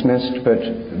be dismissed, but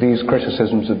these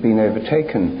criticisms have been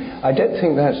overtaken. I don't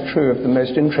think that's true of the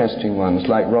most interesting ones,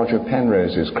 like Roger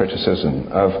Penrose's criticism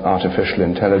of artificial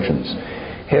intelligence.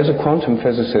 Here's a quantum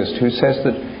physicist who says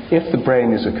that if the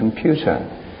brain is a computer,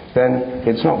 then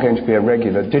it's not going to be a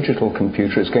regular digital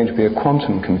computer, it's going to be a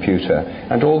quantum computer.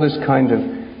 And all this kind of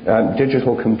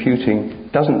digital computing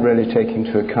doesn't really take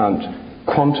into account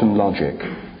quantum logic,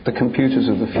 the computers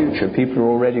of the future. People are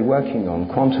already working on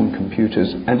quantum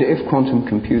computers, and if quantum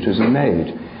computers are made,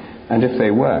 and if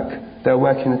they work, they'll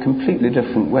work in a completely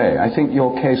different way. I think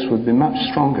your case would be much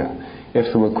stronger if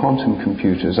there were quantum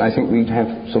computers. I think we'd have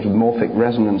sort of morphic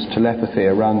resonance telepathy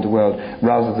around the world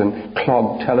rather than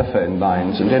clogged telephone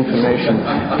lines and information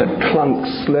that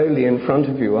clunks slowly in front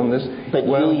of you on this But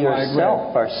you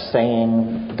yourself are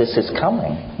saying this is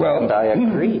coming, well, and I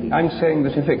agree. I'm saying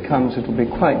that if it comes, it'll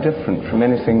be quite different from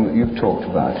anything that you've talked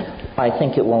about. I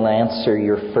think it will answer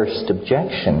your first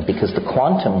objection, because the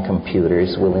quantum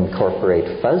computers will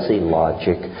incorporate fuzzy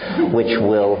logic, which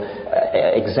will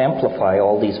exemplify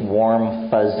all these warm,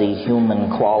 fuzzy human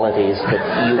qualities that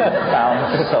you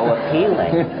found so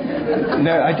appealing.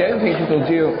 No, I don't think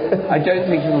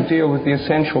it'll deal with the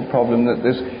essential problem that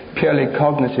this purely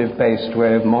cognitive-based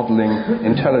way of modeling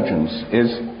intelligence is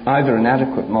either an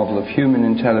adequate model of human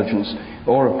intelligence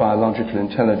or of biological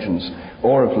intelligence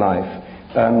or of life.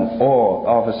 Or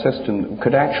of a system that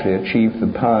could actually achieve the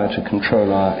power to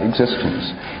control our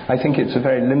existence. I think it's a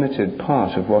very limited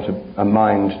part of what a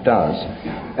mind does.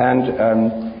 And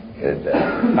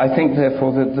I think,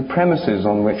 therefore, that the premises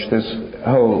on which this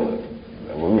whole,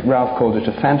 Ralph called it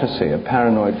a fantasy, a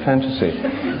paranoid fantasy,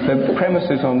 the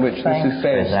premises on which this is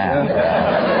based...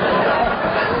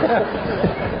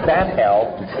 That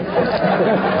helped.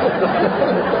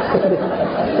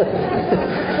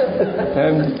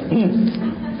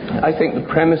 I think the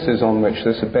premises on which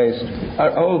this are based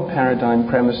are old paradigm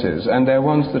premises, and they're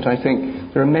ones that I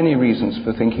think there are many reasons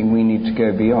for thinking we need to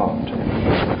go beyond.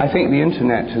 I think the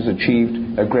internet has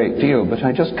achieved a great deal, but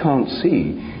I just can't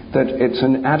see that it's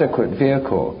an adequate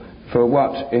vehicle for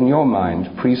what, in your mind,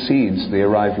 precedes the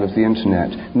arrival of the internet,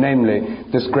 namely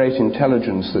this great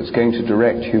intelligence that's going to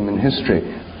direct human history.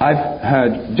 I've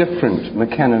heard different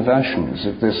McKenna versions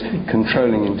of this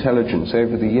controlling intelligence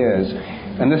over the years,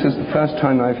 and this is the first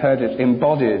time I've heard it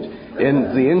embodied in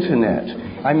the internet.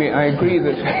 I mean, I agree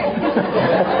that...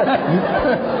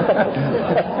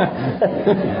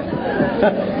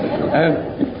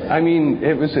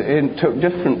 it took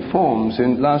different forms.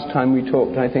 Last time we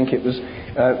talked, I think it was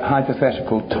a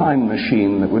hypothetical time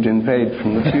machine that would invade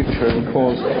from the future and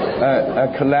cause a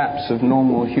collapse of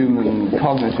normal human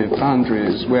cognitive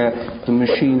boundaries, where the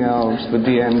machine elves, the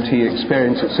DMT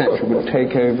experience, etc., would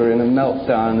take over in a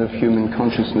meltdown of human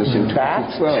consciousness in 2012.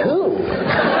 That's true.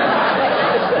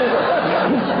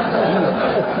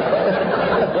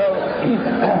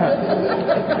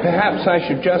 Perhaps I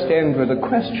should just end with a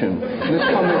question. This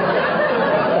comment,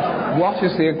 what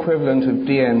is the equivalent of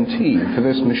DMT for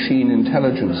this machine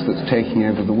intelligence that's taking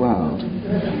over the world?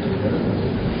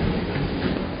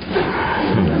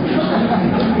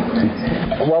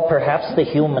 Well, perhaps the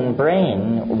human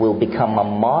brain will become a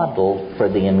model for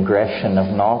the ingression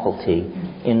of novelty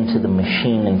into the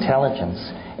machine intelligence.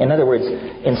 In other words,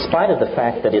 in spite of the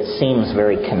fact that it seems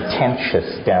very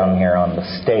contentious down here on the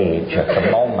stage at the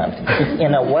moment,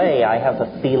 in a way I have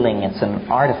a feeling it's an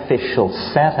artificial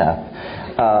setup.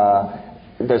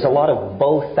 There's a lot of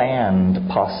both-and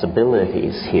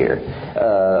possibilities here.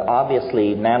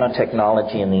 Obviously,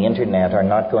 nanotechnology and the internet are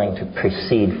not going to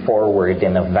proceed forward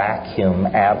in a vacuum,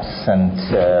 absent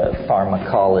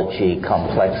pharmacology,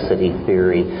 complexity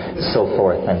theory, so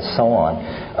forth and so on.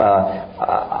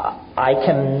 I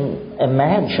can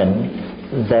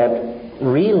imagine that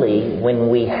really when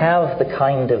we have the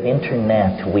kind of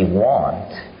internet we want,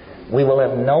 we will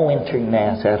have no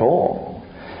internet at all,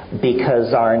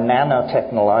 because our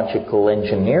nanotechnological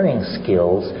engineering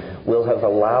skills will have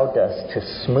allowed us to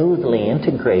smoothly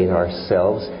integrate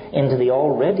ourselves into the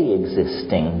already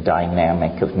existing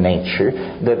dynamic of nature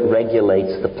that regulates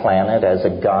the planet as a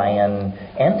Gaian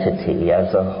entity,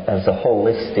 as a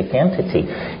holistic entity.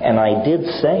 And I did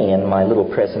say in my little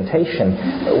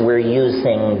presentation, we're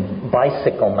using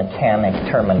bicycle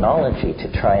mechanic terminology to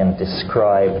try and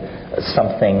describe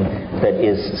something that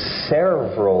is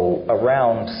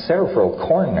around several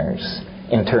corners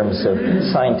in terms of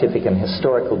scientific and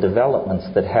historical developments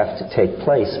that have to take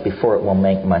place before it will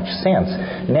make much sense.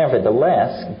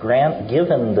 Nevertheless,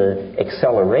 given the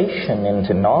acceleration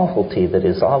into novelty that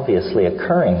is obviously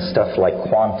occurring, stuff like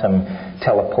quantum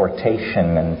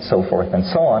teleportation and so forth and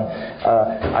so on,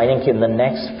 I think in the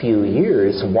next few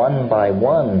years, one by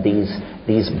one, these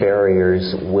these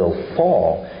barriers will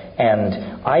fall. And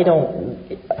I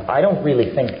don't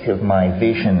really think of my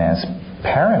vision as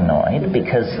paranoid,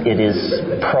 because it is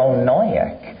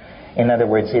pronoic. In other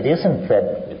words, it isn't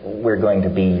that we're going to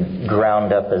be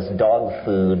ground up as dog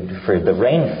food for the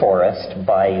rainforest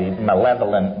by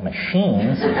malevolent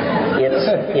machines.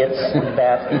 It's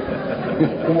that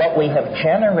what we have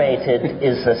generated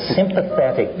is a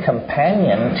sympathetic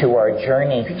companion to our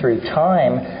journey through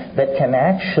time that can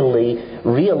actually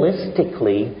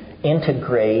realistically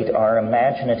integrate our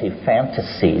imaginative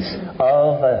fantasies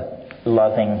of a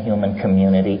loving human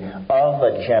community, of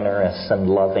a generous and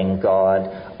loving God,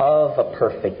 of a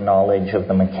perfect knowledge of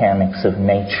the mechanics of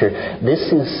nature.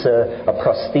 This is a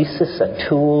prosthesis, a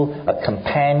tool, a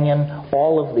companion,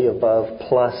 all of the above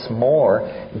plus more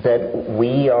that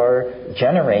we are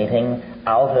generating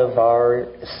out of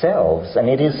ourselves. And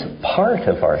it is part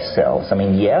of ourselves. I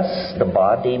mean, yes, the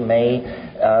body may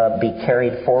be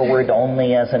carried forward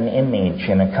only as an image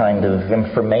in a kind of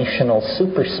informational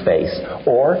superspace,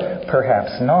 or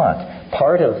perhaps not.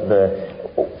 Part of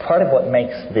what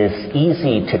makes this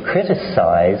easy to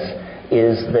criticize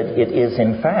is that it is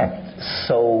in fact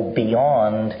so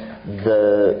beyond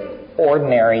the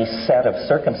ordinary set of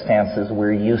circumstances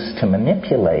we're used to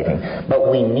manipulating.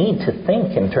 But we need to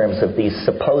think in terms of these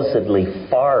supposedly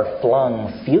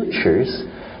far-flung futures,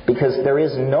 because there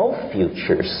is no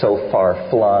future so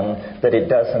far-flung that it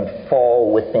doesn't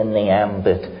fall within the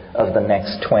ambit of the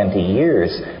next 20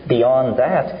 years. Beyond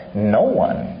that, no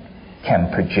one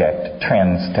can project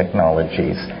trends,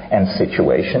 technologies, and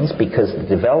situations, because the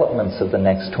developments of the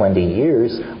next 20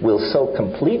 years will so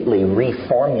completely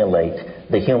reformulate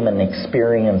the human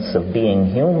experience of being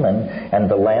human and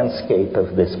the landscape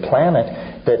of this planet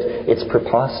that it's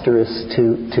preposterous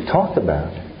to talk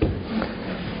about.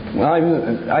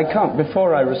 I can't,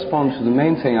 before I respond to the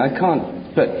main thing, I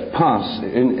can't but pass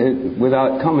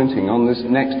without commenting on this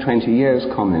next 20 years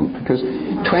comment, because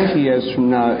 20 years from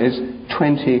now is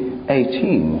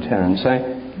 2018, Terence.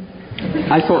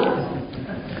 I thought...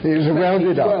 It was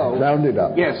rounded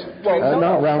up. Yes. Well,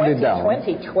 not rounded down.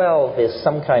 2012 is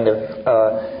some kind of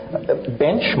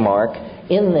benchmark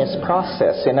in this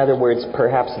process. In other words,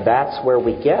 perhaps that's where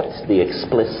we get the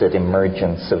explicit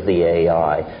emergence of the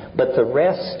AI. But the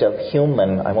rest of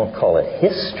human, I won't call it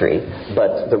history,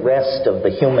 but the rest of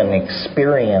the human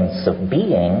experience of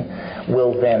being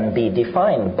will then be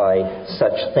defined by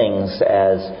such things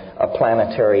as a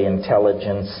planetary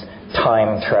intelligence,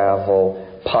 time travel,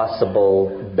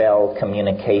 possible Bell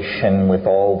communication with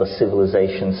all the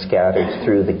civilizations scattered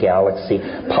through the galaxy,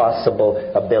 possible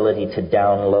ability to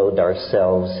download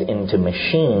ourselves into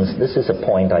machines. This is a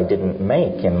point I didn't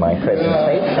make in my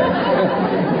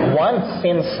presentation. Once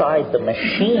inside the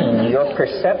machine, your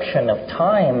perception of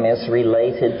time is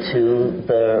related to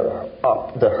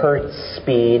the hertz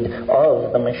speed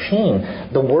of the machine.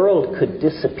 The world could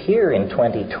disappear in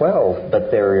 2012, but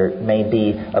there may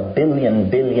be a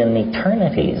billion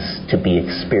eternities to be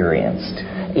experienced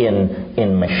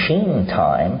in machine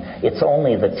time. It's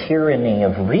only the tyranny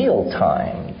of real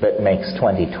time that makes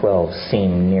 2012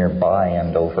 seem nearby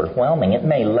and overwhelming. It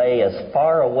may lay as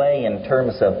far away in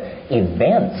terms of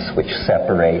events which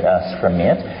separate us from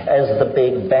it as the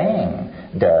Big Bang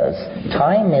does.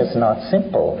 Time is not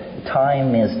simple.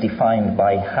 Time is defined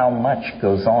by how much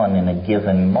goes on in a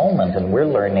given moment, and we're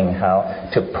learning how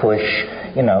to push,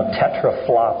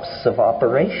 tetraflops of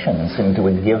operations into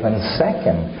a given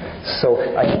second. So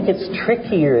I think it's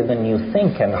trickier than you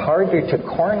think and harder to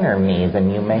corner me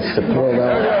than you may suppose.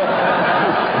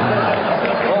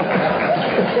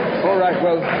 All right,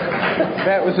 well,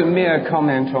 that was a mere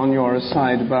comment on your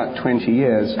aside about 20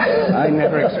 years. I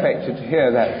never expected to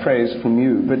hear that phrase from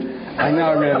you, but I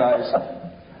now realize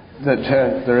that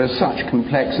there are such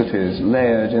complexities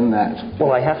layered in that.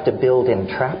 Well, I have to build in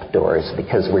trapdoors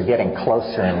because we're getting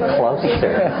closer and closer.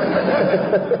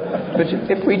 But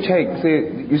if we take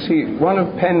one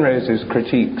of Penrose's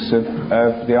critiques of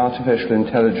the artificial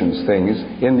intelligence thing is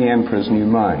in The Emperor's New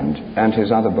Mind and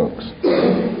his other books,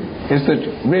 is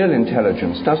that real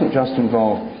intelligence doesn't just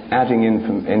involve adding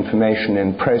information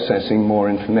in, processing more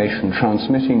information,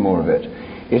 transmitting more of it.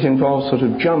 It involves sort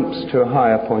of jumps to a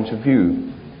higher point of view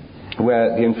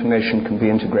where the information can be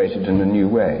integrated in a new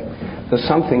way. There's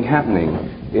something happening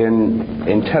in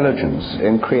intelligence,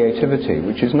 in creativity,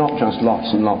 which is not just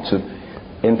lots and lots of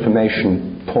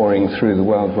information pouring through the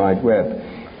World Wide Web.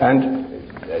 And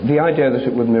the idea that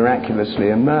it would miraculously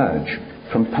emerge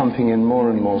from pumping in more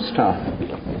and more stuff,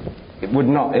 it would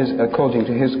not, according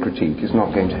to his critique, is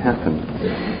not going to happen.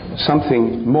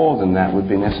 Something more than that would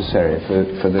be necessary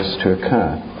for this to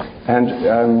occur. And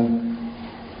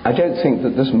I don't think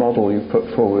that this model you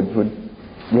put forward would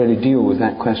really deal with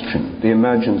that question, the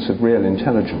emergence of real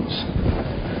intelligence.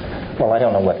 Well, I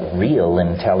don't know what real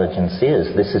intelligence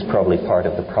is. This is probably part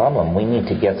of the problem. We need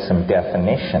to get some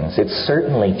definitions. It's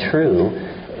certainly true,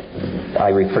 I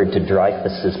referred to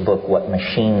Dreyfus's book, What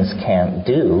Machines Can't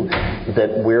Do,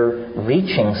 that we're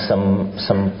reaching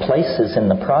some places in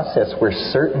the process where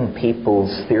certain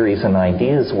people's theories and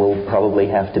ideas will probably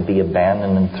have to be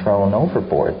abandoned and thrown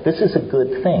overboard. This is a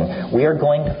good thing. We are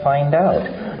going to find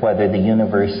out whether the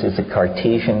universe is a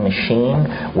Cartesian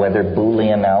machine, whether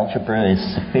Boolean algebra is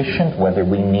sufficient, whether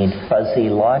we need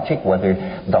fuzzy logic, whether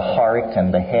the heart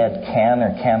and the head can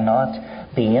or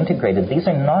cannot be integrated. These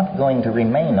are not going to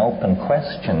remain open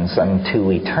questions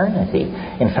unto eternity.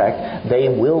 In fact, they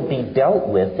will be dealt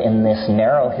with in this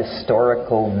narrow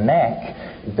historical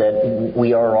neck that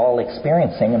we are all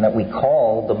experiencing and that we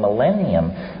call the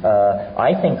millennium.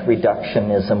 I think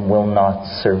reductionism will not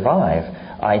survive.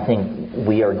 I think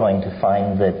we are going to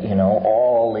find that,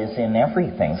 all is in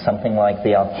everything. Something like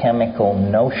the alchemical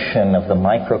notion of the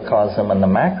microcosm and the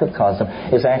macrocosm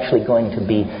is actually going to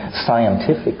be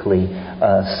scientifically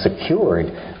secured.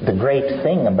 The great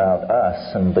thing about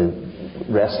us and the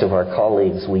rest of our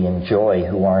colleagues we enjoy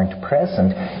who aren't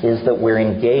present is that we're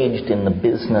engaged in the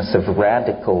business of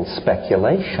radical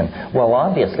speculation. Well,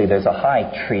 obviously there's a high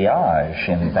triage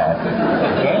in that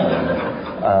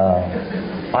game.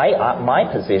 My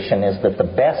position is that the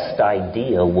best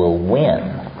idea will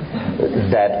win.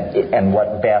 And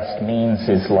what best means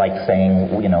is like saying,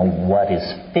 what is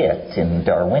fit in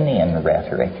Darwinian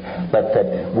rhetoric. But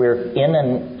that we're in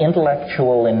an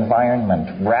intellectual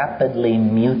environment rapidly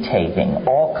mutating.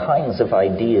 All kinds of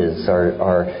ideas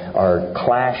are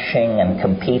clashing and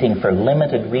competing for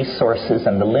limited resources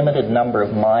and the limited number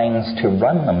of minds to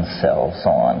run themselves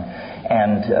on.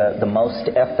 And the most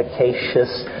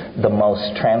efficacious, the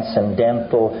most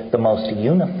transcendental, the most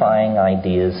unifying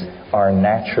ideas are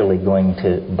naturally going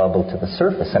to bubble to the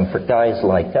surface. And for guys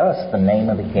like us, the name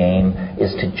of the game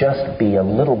is to just be a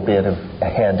little bit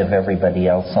ahead of everybody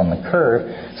else on the curve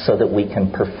so that we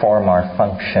can perform our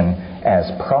function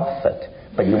as prophet.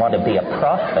 But you want to be a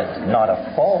prophet, not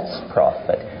a false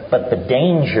prophet. But the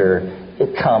danger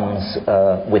comes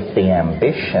with the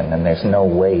ambition, and there's no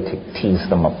way to tease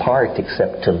them apart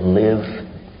except to live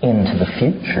into the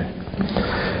future.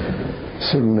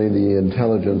 Certainly the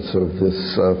intelligence of this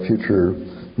future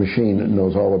machine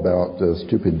knows all about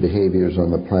stupid behaviors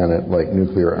on the planet like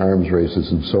nuclear arms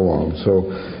races and so on. So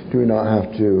do we not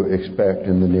have to expect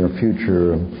in the near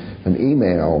future an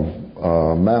email,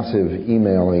 massive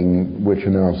emailing which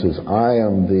announces, I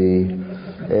am the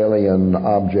alien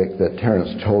object that Terence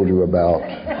told you about,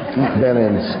 been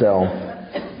in stealth.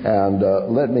 And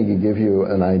let me give you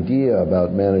an idea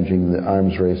about managing the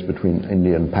arms race between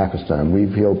India and Pakistan.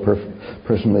 We feel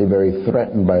personally very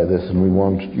threatened by this, and we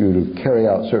want you to carry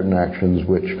out certain actions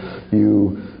which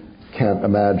you can't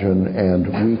imagine and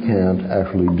we can't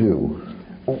actually do.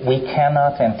 We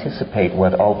cannot anticipate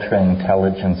what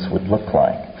ultra-intelligence would look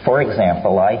like. For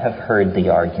example, I have heard the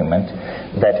argument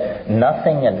that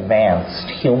nothing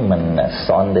advanced humanness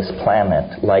on this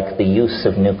planet like the use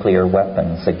of nuclear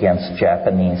weapons against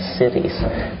Japanese cities,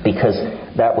 because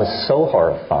that was so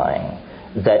horrifying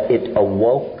that it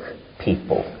awoke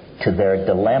people to their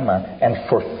dilemma, and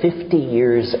for 50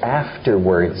 years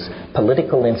afterwards,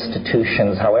 political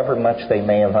institutions, however much they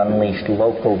may have unleashed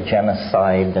local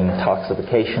genocide and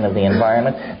toxification of the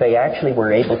environment, they actually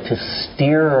were able to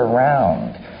steer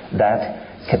around that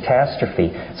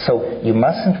catastrophe. So you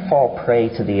mustn't fall prey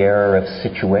to the error of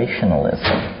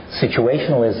situationalism.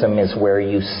 Situationalism is where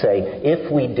you say,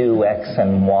 if we do X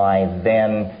and Y,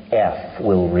 then F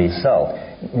will result.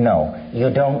 No, you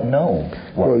don't know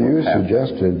what will you happen.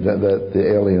 Suggested that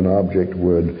the alien object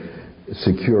would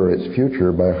secure its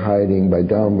future by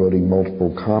downloading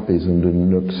multiple copies into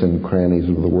nooks and crannies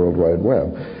of the World Wide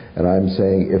Web. And I'm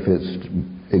saying if its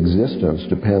existence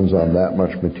depends on that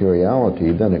much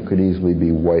materiality, then it could easily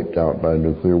be wiped out by a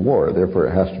nuclear war. Therefore,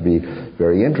 it has to be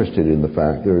very interested in the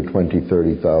fact there are 20,000,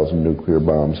 30,000 nuclear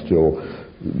bombs still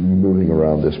moving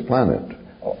around this planet.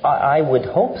 I would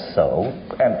hope so,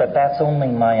 but that's only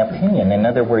my opinion. In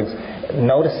other words,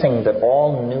 noticing that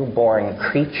all newborn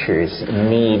creatures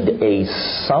need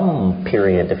some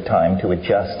period of time to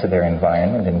adjust to their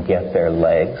environment and get their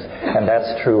legs, and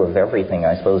that's true of everything,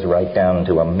 I suppose, right down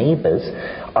to amoebas.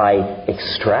 I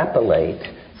extrapolate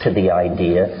to the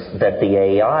idea that the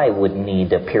AI would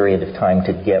need a period of time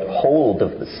to get hold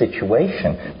of the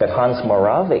situation. But Hans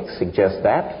Moravec suggests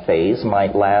that phase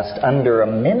might last under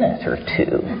a minute or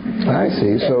two. I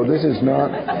see. So this is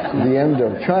not the end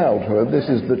of childhood. This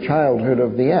is the childhood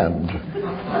of the end.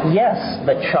 Yes,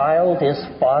 the child is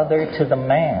father to the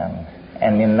man.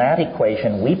 And in that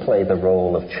equation, we play the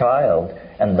role of child,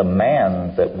 and the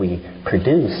man that we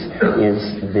produce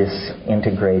is this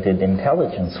integrated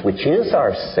intelligence, which is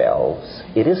ourselves.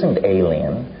 It isn't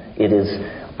alien. It is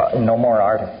no more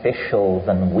artificial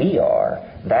than we are.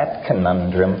 That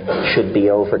conundrum should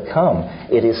be overcome.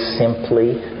 It is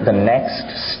simply the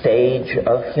next stage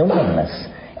of humanness.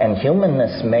 And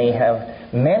humanness may have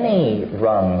many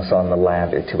rungs on the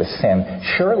ladder to ascend.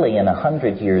 Surely in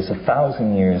 100 years,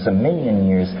 1,000 years, 1,000,000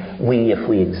 years, if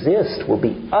we exist, will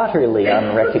be utterly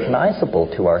unrecognizable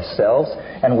to ourselves,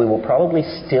 and we will probably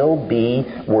still be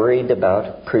worried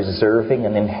about preserving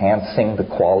and enhancing the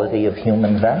quality of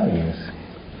human values.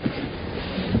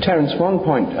 Terence, one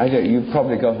point, you've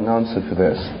probably got an answer for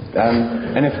this,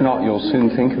 and if not, you'll soon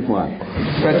think of one.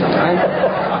 But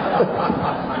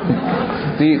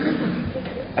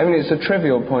it's a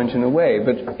trivial point in a way,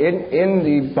 but in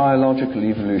the biological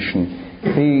evolution,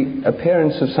 the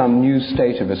appearance of some new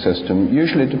state of a system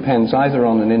usually depends either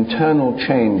on an internal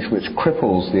change which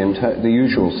cripples the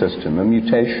usual system, a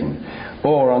mutation,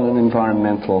 or on an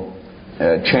environmental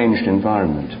changed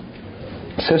environment.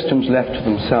 Systems left to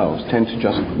themselves tend to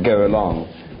just go along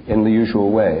in the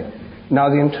usual way. Now,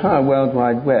 the entire World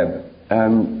Wide Web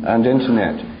and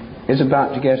Internet is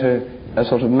about to get a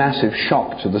sort of massive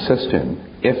shock to the system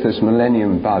if this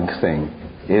millennium bug thing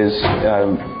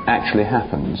actually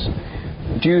happens.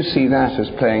 Do you see that as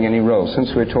playing any role?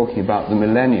 Since we're talking about the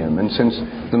millennium, and since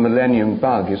the millennium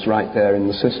bug is right there in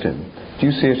the system, do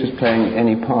you see it as playing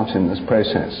any part in this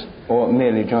process? Or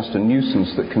merely just a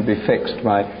nuisance that can be fixed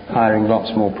by hiring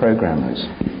lots more programmers?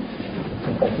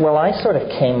 Well, I sort of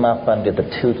came up under the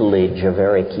tutelage of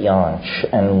Eric Jansch,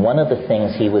 and one of the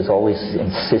things he was always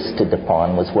insisted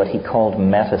upon was what he called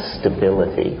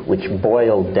metastability, which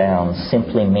boiled down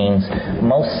simply means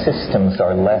most systems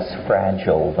are less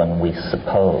fragile than we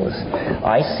suppose.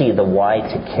 I see the Y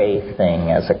to K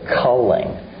thing as a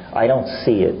culling. I don't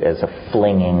see it as a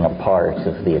flinging apart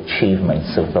of the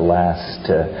achievements of the last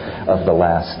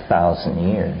 1,000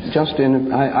 years.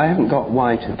 I haven't got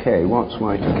Y to K. What's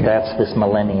Y to K? That's this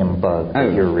millennium bug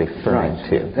that you're referring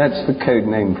to. That's the code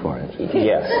name for it.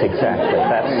 Yes, exactly.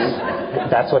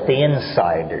 That's what the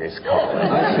insiders call it.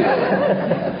 I see.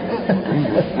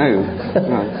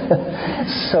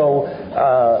 Right. So.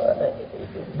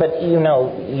 But, you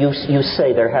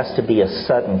say there has to be a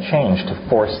sudden change to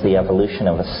force the evolution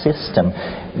of a system.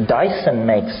 Dyson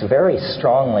makes very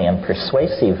strongly and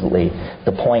persuasively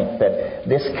the point that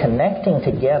this connecting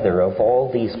together of all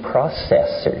these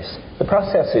processors, the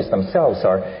processors themselves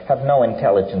have no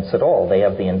intelligence at all. They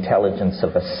have the intelligence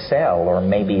of a cell or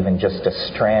maybe even just a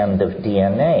strand of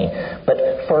DNA. But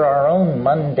for our own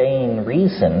mundane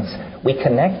reasons, we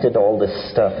connected all this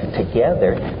stuff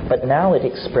together, but now it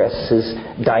expresses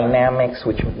dynamics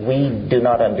which we do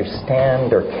not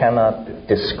understand or cannot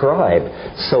describe.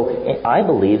 So I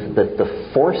believe that the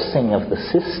forcing of the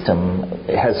system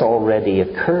has already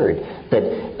occurred.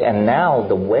 And now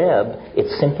the web,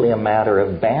 it's simply a matter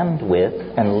of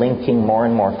bandwidth and linking more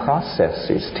and more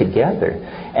processors together.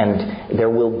 And there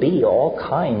will be all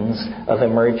kinds of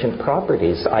emergent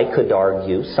properties. I could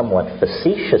argue somewhat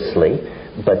facetiously,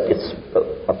 but it's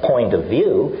a point of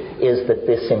view, is that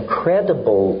this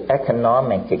incredible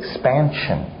economic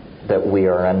expansion that we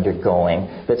are undergoing,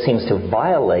 that seems to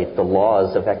violate the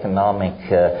laws of economic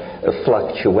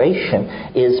fluctuation,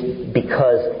 is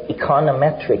because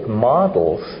econometric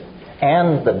models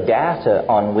and the data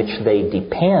on which they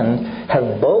depend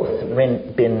have both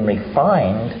been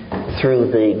refined through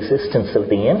the existence of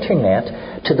the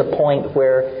Internet to the point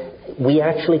where we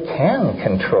actually can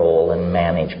control and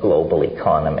manage global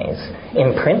economies.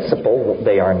 In principle,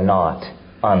 they are not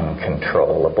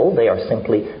uncontrollable. They are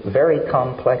simply very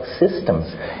complex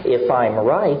systems. If I'm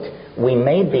right, we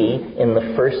may be in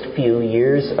the first few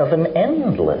years of an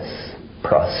endless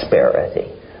prosperity,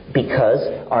 because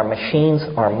our machines,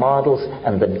 our models,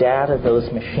 and the data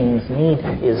those machines need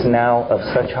is now of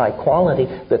such high quality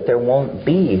that there won't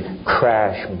be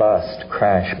crash-bust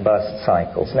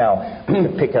cycles. Now, you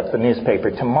could pick up the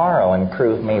newspaper tomorrow and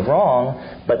prove me wrong,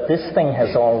 but this thing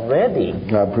has already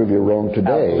I'll prove you wrong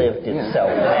today. outlived itself.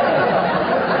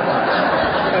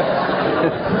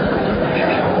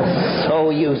 So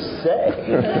you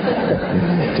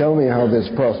say. Tell me how this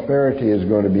prosperity is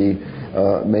going to be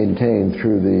maintained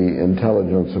through the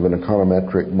intelligence of an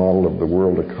econometric model of the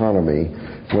world economy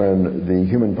when the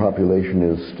human population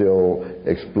is still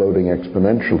exploding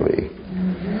exponentially.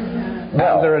 And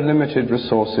there are limited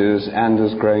resources, and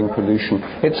there's growing pollution.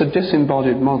 It's a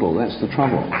disembodied model. That's the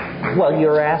trouble. Well,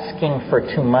 you're asking for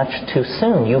too much too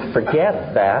soon. You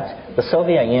forget that the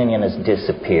Soviet Union has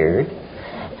disappeared.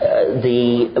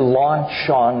 The launch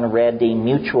on ready,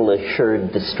 mutual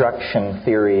assured destruction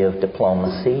theory of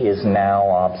diplomacy is now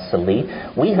obsolete.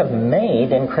 We have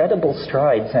made incredible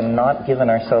strides and not given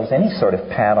ourselves any sort of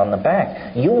pat on the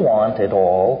back. You want it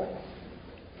all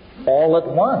at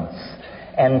once.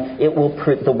 And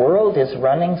the world is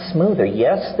running smoother.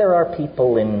 Yes, there are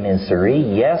people in misery.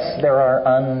 Yes, there are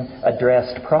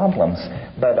unaddressed problems.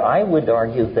 But I would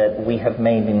argue that we have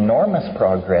made enormous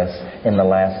progress in the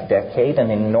last decade, and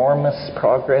enormous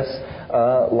progress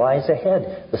lies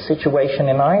ahead. The situation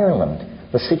in Ireland,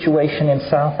 the situation in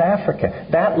South Africa,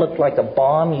 that looked like a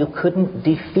bomb you couldn't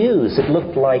defuse. It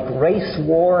looked like race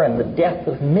war and the death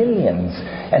of millions.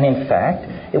 And in fact,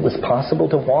 it was possible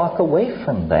to walk away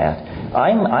from that.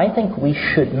 I think we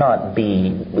should not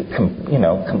be,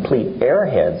 complete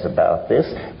airheads about this.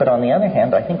 But on the other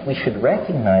hand, I think we should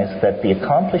recognize that the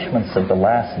accomplishments of the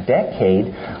last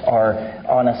decade are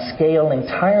on a scale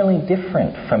entirely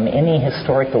different from any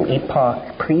historical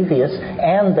epoch previous,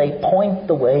 and they point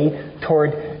the way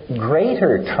toward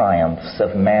greater triumphs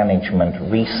of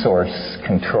management, resource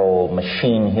control,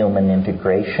 machine-human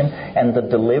integration, and the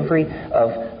delivery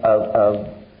of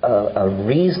a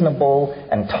reasonable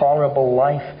and tolerable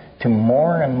life to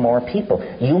more and more people.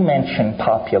 You mentioned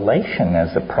population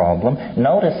as a problem.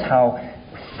 Notice how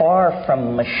far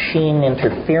from machine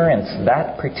interference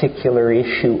that particular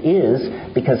issue is,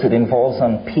 because it involves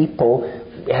on people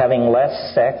having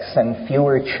less sex and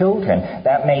fewer children.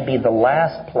 That may be the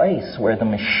last place where the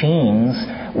machines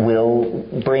will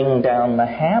bring down the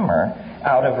hammer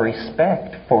out of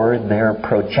respect for their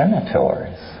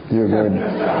progenitors. You're going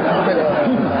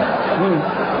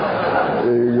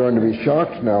to be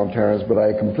shocked now, Terence, but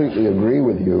I completely agree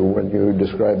with you when you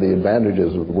describe the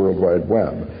advantages of the World Wide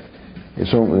Web.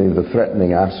 It's only the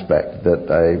threatening aspect that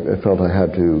I felt I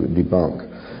had to debunk.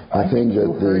 I think that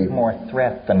you heard more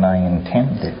threat than I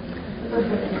intended.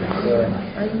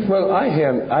 Well,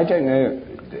 I don't know,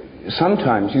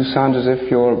 sometimes you sound as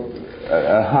if you're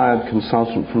a hired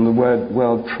consultant from the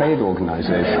World Trade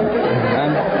Organization.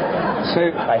 And so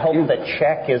I hope the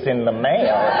check is in the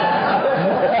mail.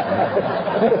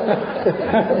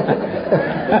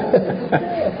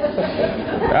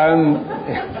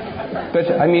 But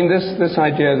I mean, this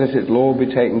idea that it'll all be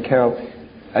taken care of,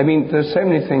 I mean, there's so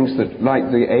many things that, like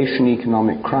the Asian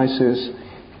economic crisis,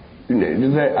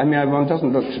 one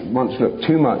doesn't want to look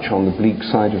too much on the bleak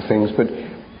side of things, but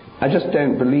I just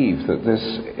don't believe that this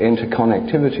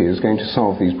interconnectivity is going to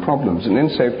solve these problems. And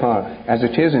insofar as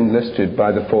it is enlisted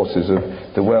by the forces of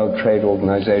the World Trade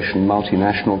Organization,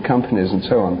 multinational companies and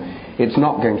so on, it's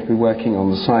not going to be working on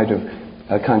the side of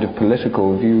a kind of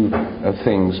political view of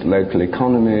things, local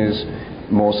economies,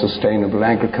 more sustainable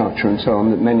agriculture and so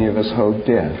on, that many of us hold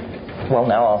dear. Well,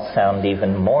 now I'll sound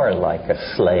even more like a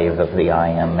slave of the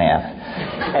IMF.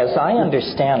 As I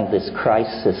understand this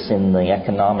crisis in the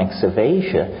economics of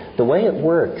Asia, the way it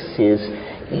works is,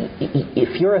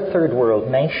 if you're a third world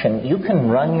nation, you can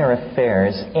run your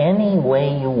affairs any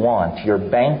way you want. Your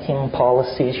banking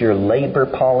policies, your labor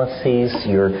policies,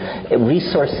 your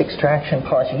resource extraction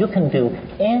policies, you can do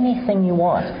anything you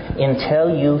want until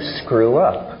you screw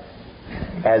up,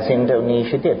 as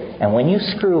Indonesia did. And when you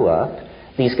screw up,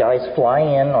 these guys fly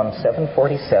in on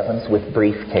 747s with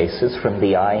briefcases from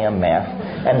the IMF,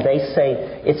 and they say,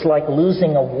 it's like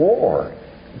losing a war.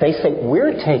 They say,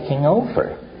 we're taking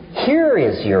over. Here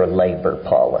is your labor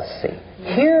policy.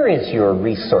 Here is your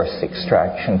resource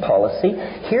extraction policy.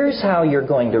 Here's how you're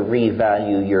going to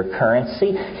revalue your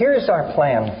currency. Here's our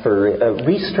plan for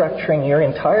restructuring your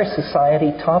entire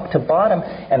society top to bottom.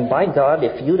 And by God,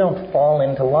 if you don't fall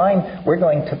into line, we're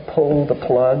going to pull the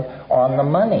plug on the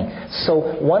money.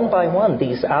 So one by one,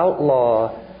 these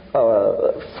outlaw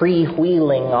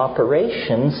freewheeling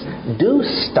operations do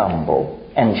stumble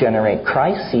and generate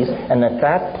crises. And at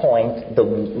that point, the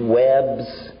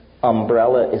web's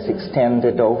umbrella is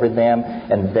extended over them,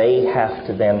 and they have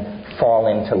to then fall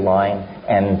into line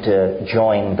and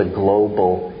join the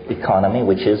global economy,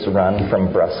 which is run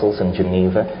from Brussels and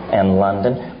Geneva and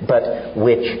London, but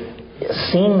which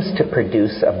seems to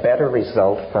produce a better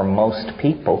result for most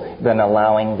people than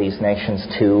allowing these nations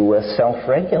to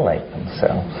self-regulate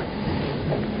themselves.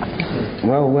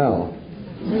 Well.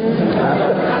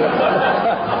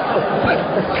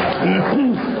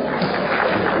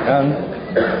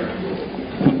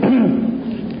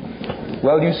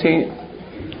 Well, you see,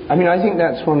 I think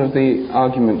that's one of the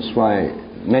arguments why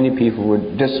many people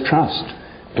would distrust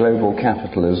global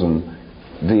capitalism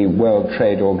the World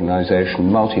Trade Organization,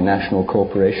 multinational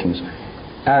corporations,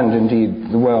 and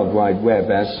indeed the World Wide Web,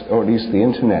 or at least the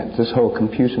Internet, this whole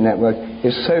computer network,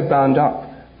 is so bound up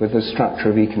with the structure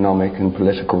of economic and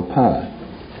political power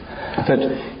that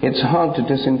it's hard to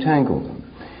disentangle them.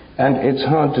 And it's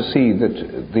hard to see that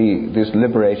this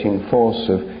liberating force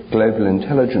of global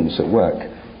intelligence at work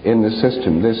in the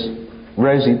system, this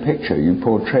rosy picture you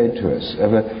portrayed to us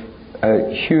of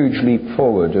a huge leap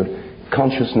forward of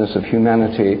consciousness of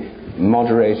humanity,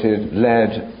 moderated,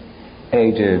 led,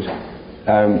 aided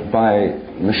by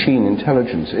machine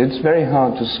intelligence. It's very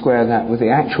hard to square that with the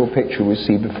actual picture we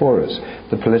see before us,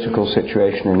 the political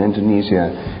situation in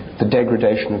Indonesia, the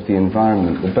degradation of the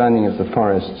environment, the burning of the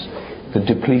forests, the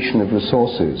depletion of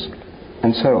resources,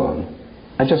 and so on.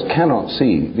 I just cannot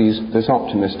see this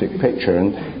optimistic picture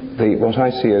and what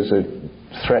I see as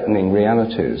threatening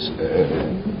realities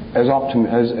as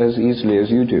easily as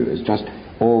you do, as just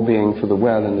all being for the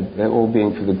well and all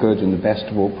being for the good and the best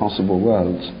of all possible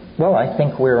worlds. Well, I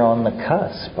think we're on the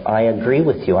cusp. I agree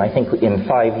with you. I think in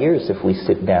 5 years, if we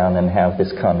sit down and have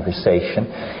this conversation,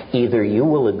 either you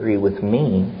will agree with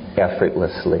me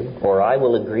effortlessly, or I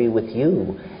will agree with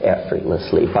you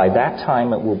effortlessly. By that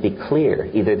time, it will be clear.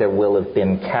 Either there will have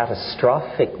been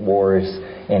catastrophic wars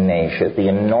in Asia, the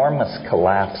enormous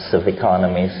collapse of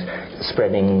economies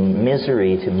spreading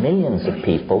misery to millions of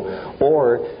people,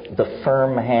 or the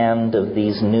firm hand of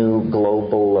these new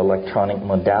global electronic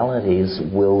modalities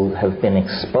will have been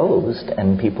exposed,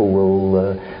 and people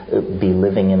will be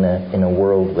living in a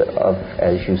world of,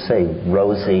 as you say,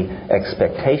 rosy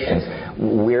expectations.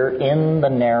 We're in the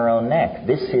narrow neck.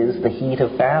 This is the heat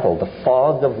of battle. The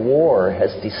fog of war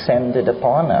has descended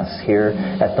upon us here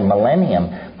at the millennium.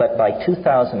 But by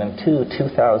 2002,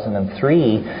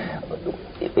 2003,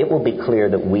 it will be clear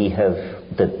that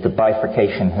that the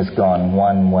bifurcation has gone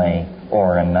one way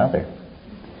or another.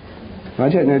 I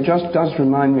don't know, it just does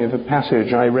remind me of a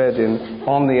passage I read in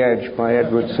On the Edge by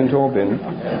Edward St. Aubyn.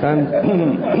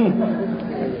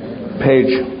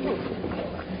 Page,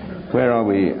 where are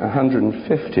we?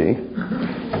 150.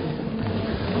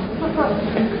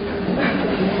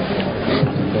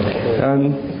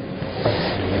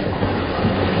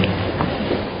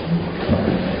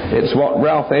 It's what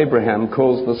Ralph Abraham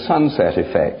calls the sunset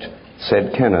effect,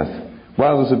 said Kenneth.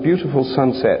 While there's a beautiful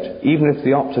sunset, even if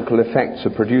the optical effects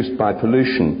are produced by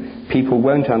pollution, people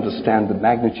won't understand the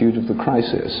magnitude of the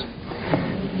crisis.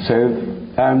 So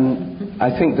I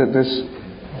think that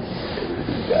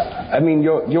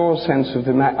your sense of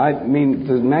the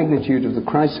magnitude of the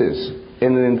crisis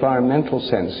in an environmental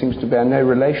sense seems to bear no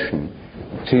relation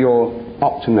to your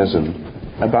optimism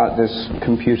about this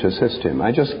computer system.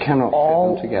 I just cannot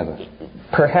put them together.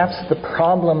 Perhaps the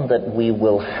problem that we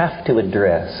will have to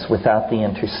address without the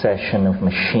intercession of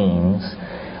machines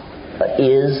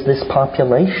is this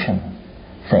population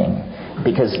thing.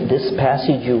 Because this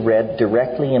passage you read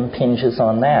directly impinges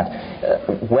on that.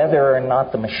 Whether or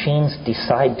not the machines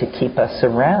decide to keep us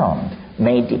around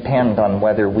may depend on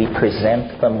whether we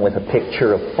present them with a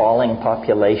picture of falling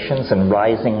populations and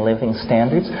rising living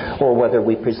standards, or whether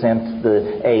we present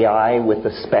the AI with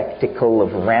the spectacle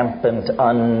of rampant,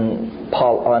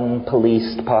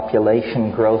 unpoliced population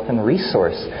growth and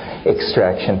resource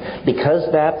extraction. Because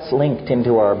that's linked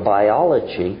into our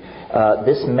biology,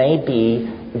 this may be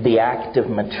the act of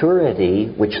maturity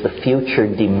which the future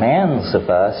demands of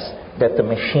us, that the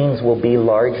machines will be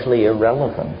largely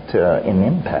irrelevant in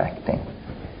impacting.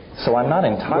 So I'm not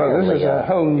entirely... Well, this is a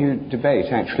whole new debate,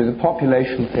 actually. The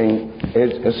population thing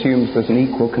assumes there's an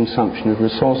equal consumption of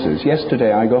resources.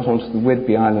 Yesterday I got onto the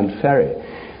Whidbey Island ferry,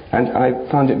 and I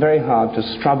found it very hard to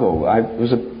struggle. I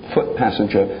was a foot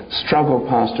passenger, struggle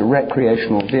past a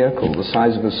recreational vehicle the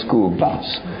size of a school bus.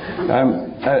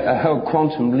 A whole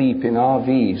quantum leap in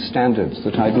RV standards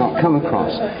that I'd not come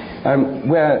across,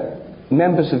 where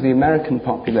members of the American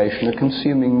population are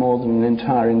consuming more than an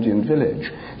entire Indian village.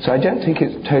 So I don't think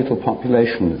it's total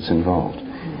population that's involved.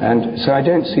 And so I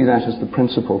don't see that as the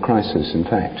principal crisis, in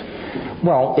fact.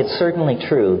 Well, it's certainly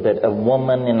true that a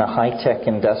woman in a high-tech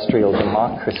industrial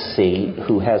democracy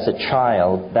who has a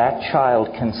child, that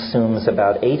child consumes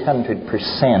about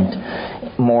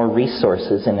 800% more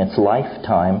resources in its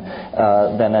lifetime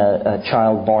than a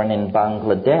child born in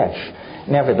Bangladesh.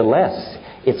 Nevertheless,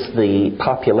 it's the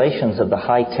populations of the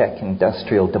high-tech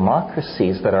industrial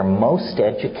democracies that are most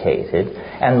educated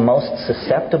and most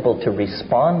susceptible to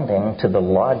responding to the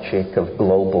logic of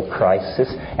global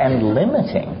crisis and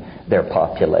limiting their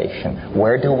population.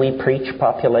 Where do we preach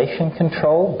population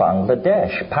control?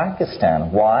 Bangladesh,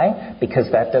 Pakistan. Why?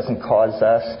 Because that doesn't cause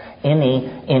us any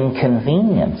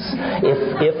inconvenience.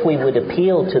 If we would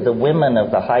appeal to the women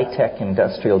of the high-tech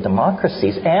industrial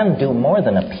democracies, and do more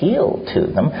than appeal to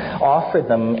them, offer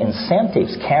them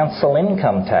incentives, cancel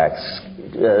income tax,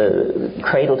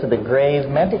 cradle to the grave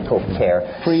medical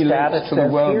care, free links to the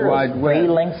World Wide Web. Free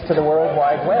links to the World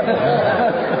Wide Web.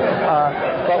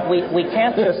 But we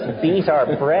can't just beat our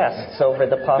breasts over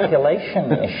the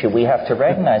population issue. We have to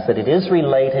recognize that it is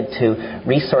related to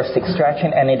resource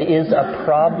extraction, and it is a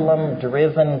problem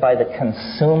driven by the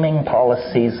consuming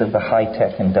policies of the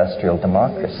high-tech industrial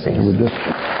democracies.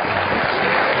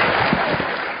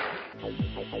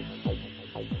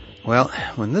 Well,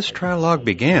 when this trialogue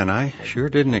began, I sure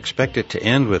didn't expect it to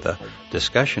end with a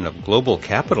discussion of global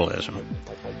capitalism.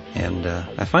 And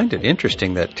I find it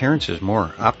interesting that Terence's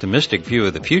more optimistic view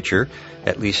of the future,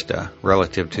 at least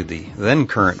relative to the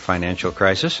then-current financial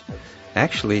crisis,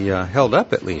 actually held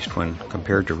up at least when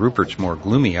compared to Rupert's more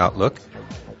gloomy outlook.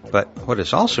 But what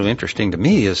is also interesting to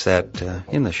me is that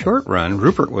in the short run,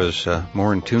 Rupert was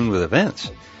more in tune with events.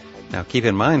 Now, keep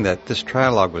in mind that this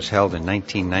trialogue was held in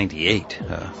 1998,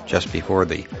 just before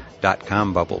the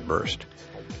dot-com bubble burst.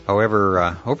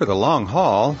 However, over the long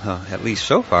haul, at least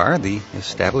so far, the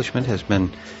establishment has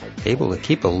been able to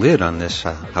keep a lid on this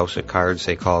house of cards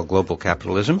they call global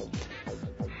capitalism.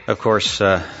 Of course,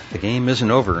 the game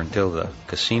isn't over until the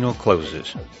casino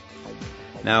closes.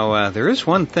 Now, there is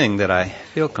one thing that I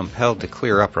feel compelled to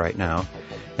clear up right now,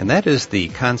 and that is the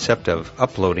concept of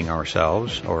uploading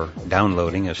ourselves, or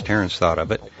downloading as Terence thought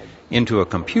of it, into a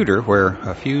computer where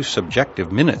a few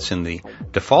subjective minutes in the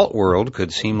default world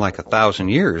could seem like 1,000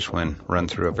 years when run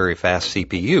through a very fast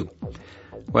CPU.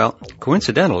 Well,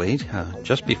 coincidentally,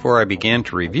 just before I began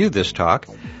to review this talk,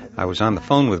 I was on the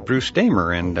phone with Bruce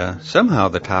Damer, and somehow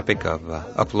the topic of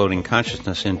uploading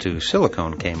consciousness into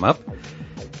silicone came up.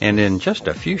 And in just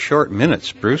a few short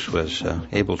minutes, Bruce was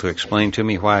able to explain to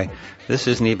me why this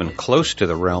isn't even close to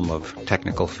the realm of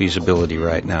technical feasibility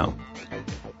right now.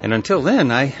 And until then,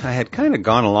 I had kind of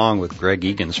gone along with Greg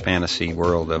Egan's fantasy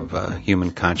world of human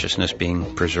consciousness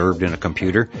being preserved in a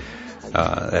computer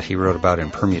that he wrote about in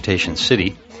Permutation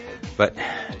City. But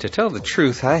to tell the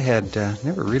truth, I had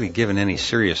never really given any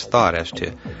serious thought as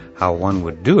to how one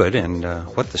would do it and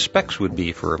what the specs would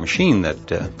be for a machine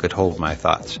that could hold my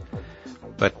thoughts.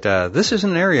 But this is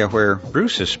an area where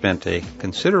Bruce has spent a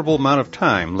considerable amount of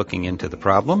time looking into the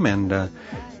problem, and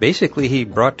basically he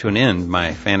brought to an end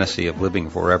my fantasy of living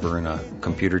forever in a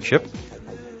computer chip.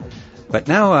 But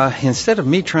now, instead of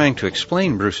me trying to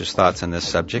explain Bruce's thoughts on this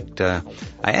subject, I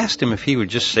asked him if he would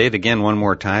just say it again one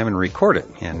more time and record it,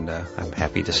 and I'm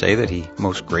happy to say that he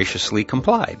most graciously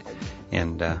complied.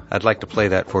 And I'd like to play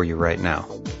that for you right now.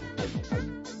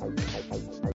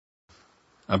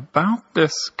 About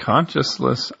this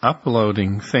consciousness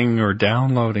uploading thing or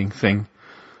downloading thing,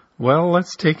 well,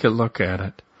 let's take a look at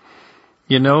it.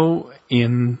 You know,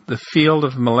 in the field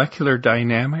of molecular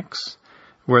dynamics,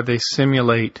 where they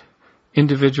simulate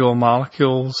individual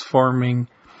molecules forming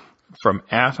from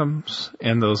atoms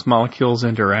and those molecules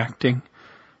interacting,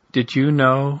 did you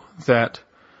know that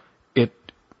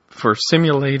for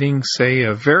simulating, say,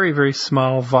 a very, very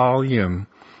small volume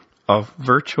of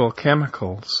virtual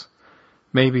chemicals,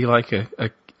 maybe like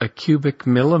a cubic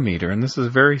millimeter, and this is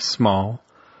very small,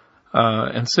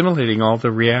 and simulating all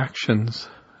the reactions,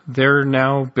 they're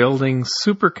now building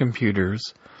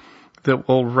supercomputers that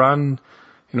will run,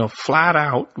 flat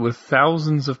out with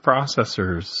thousands of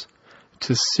processors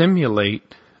to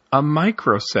simulate a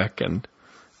microsecond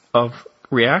of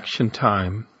reaction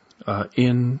time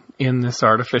in this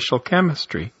artificial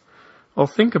chemistry. Well,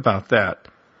 think about that.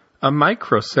 A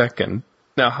microsecond.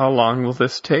 Now, how long will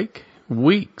this take?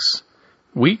 Weeks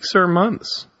or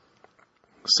months.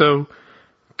 So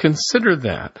consider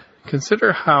that.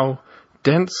 Consider how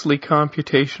densely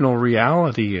computational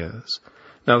reality is.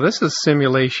 Now, this is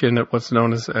simulation at what's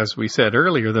known as we said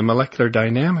earlier, the molecular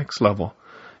dynamics level.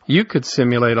 You could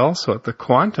simulate also at the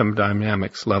quantum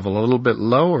dynamics level, a little bit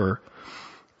lower,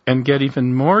 and get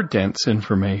even more dense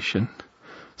information.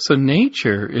 So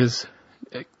nature is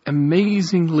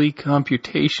amazingly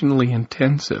computationally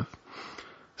intensive.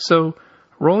 So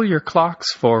roll your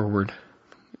clocks forward.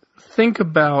 Think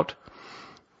about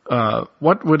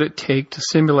what would it take to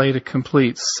simulate a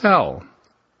complete cell.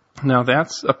 Now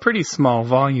that's a pretty small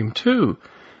volume too,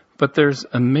 but there's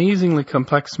amazingly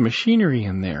complex machinery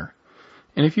in there.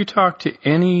 And if you talk to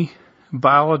any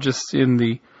biologist in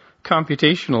the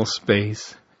computational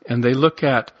space and they look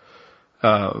at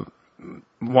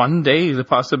one day the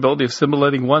possibility of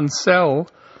simulating one cell,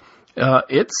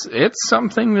 It's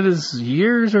something that is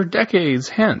years or decades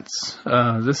hence.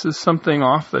 This is something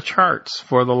off the charts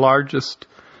for the largest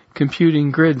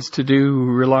computing grids to do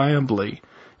reliably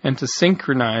and to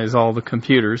synchronize all the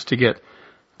computers to get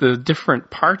the different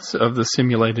parts of the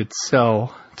simulated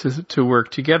cell to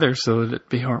work together so that it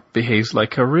behaves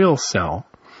like a real cell.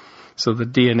 So the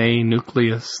DNA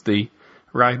nucleus, the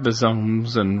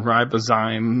ribosomes and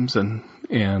ribozymes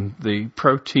and the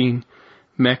protein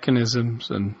mechanisms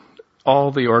and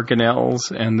all the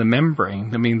organelles and the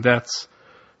membrane. I mean, that's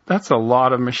a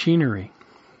lot of machinery.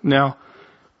 Now,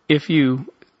 if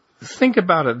you think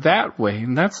about it that way,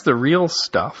 and that's the real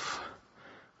stuff,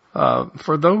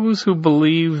 for those who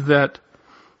believe that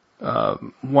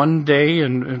one day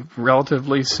and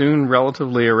relatively soon,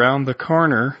 relatively around the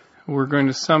corner, we're going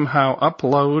to somehow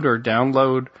upload or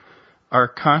download our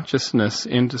consciousness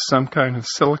into some kind of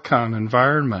silicon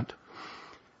environment,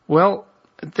 well,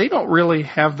 they don't really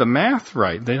have the math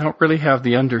right. They don't really have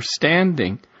the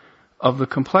understanding of the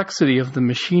complexity of the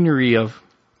machinery of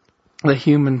the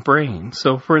human brain.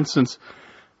 So, for instance,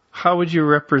 how would you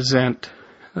represent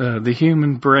the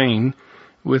human brain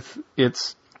with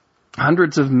its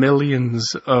hundreds of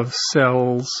millions of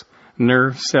cells,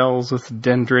 nerve cells with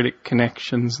dendritic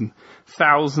connections and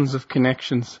thousands of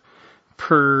connections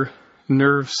per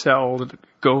nerve cell that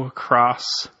go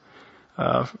across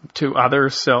to other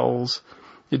cells?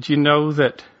 Did you know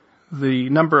that the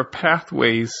number of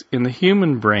pathways in the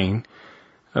human brain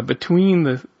between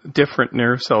the different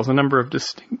nerve cells, a number of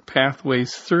distinct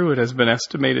pathways through it, has been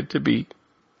estimated to be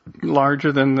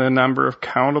larger than the number of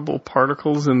countable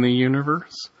particles in the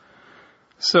universe?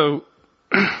 So,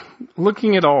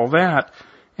 looking at all that,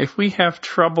 if we have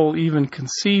trouble even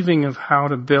conceiving of how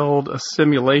to build a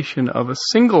simulation of a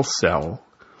single cell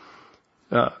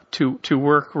to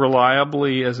work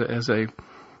reliably as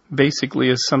basically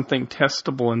as something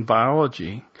testable in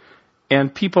biology,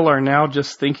 and people are now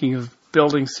just thinking of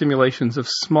building simulations of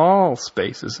small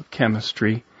spaces of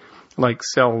chemistry, like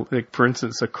for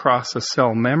instance, across a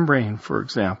cell membrane, for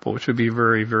example, which would be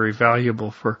very, very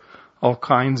valuable for all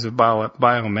kinds of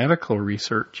biomedical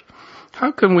research.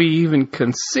 How can we even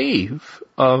conceive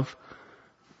of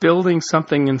building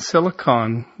something in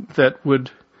silicon that would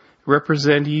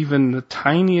represent even the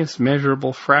tiniest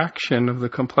measurable fraction of the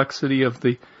complexity of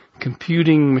the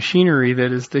computing machinery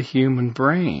that is the human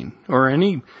brain, or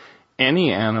any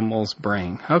animal's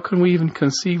brain? How can we even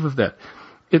conceive of that?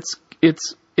 It's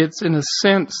in a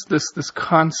sense this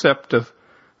concept of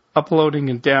uploading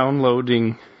and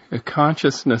downloading a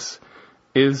consciousness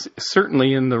is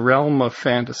certainly in the realm of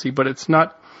fantasy, but it's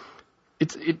not.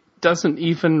 It doesn't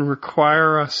even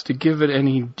require us to give it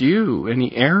any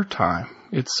airtime.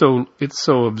 It's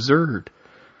so absurd.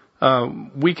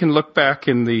 We can look back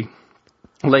in the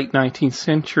late 19th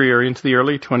century or into the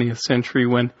early 20th century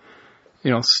when,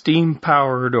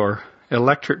 steam-powered or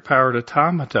electric-powered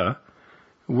automata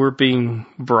were being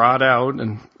brought out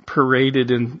and paraded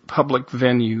in public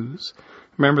venues.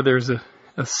 Remember, there's a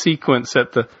sequence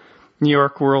at the New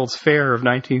York World's Fair of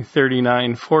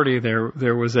 1939-40.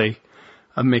 There was a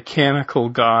mechanical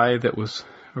guy that was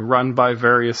run by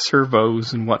various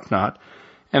servos and whatnot.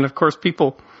 And, of course,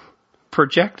 people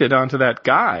projected onto that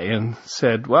guy and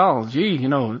said, well, gee,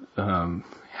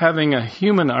 having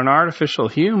an artificial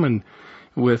human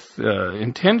with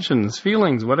intentions,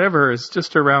 feelings, whatever, is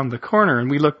just around the corner.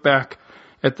 And we look back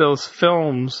at those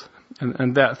films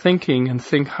and that thinking and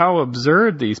think how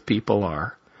absurd these people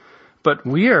are. But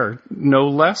we are no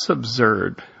less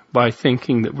absurd by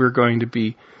thinking that we're going to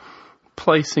be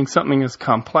placing something as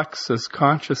complex as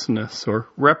consciousness or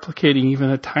replicating even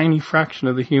a tiny fraction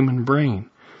of the human brain.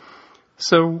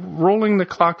 So rolling the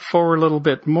clock forward a little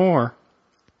bit more,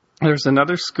 there's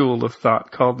another school of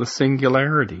thought called the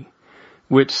singularity,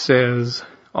 which says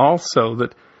also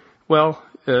that,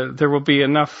 there will be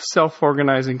enough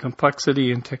self-organizing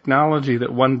complexity and technology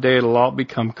that one day it'll all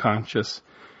become conscious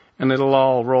and it'll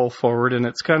all roll forward. And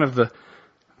it's kind of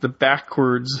the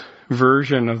backwards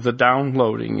version of the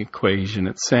downloading equation.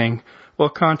 It's saying,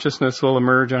 consciousness will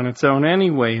emerge on its own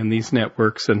anyway in these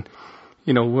networks, and,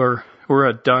 we're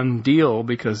a done deal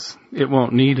because it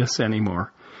won't need us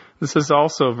anymore. This is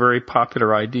also a very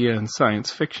popular idea in science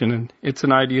fiction, and it's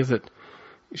an idea that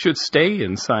should stay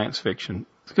in science fiction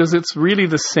because it's really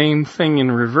the same thing in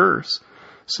reverse.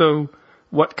 So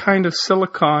what kind of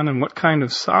silicon and what kind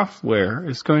of software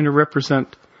is going to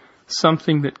represent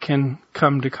something that can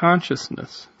come to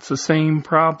consciousness? It's the same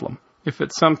problem. If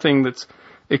it's something that's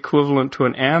equivalent to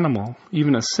an animal,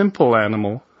 even a simple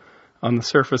animal on the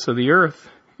surface of the earth,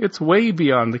 it's way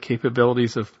beyond the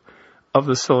capabilities of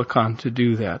the silicon to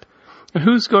do that. And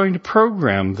who's going to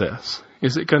program this?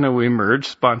 Is it going to emerge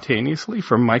spontaneously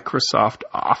from Microsoft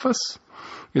Office?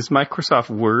 Is Microsoft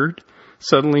Word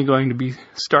suddenly going to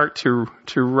start to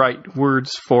write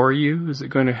words for you? Is it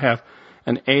going to have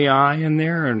an AI in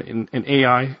there, and an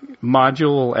AI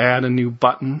module will add a new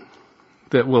button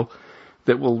that will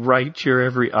write your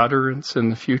every utterance in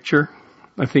the future?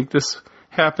 I think this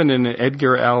happened in an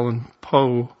Edgar Allan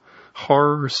Poe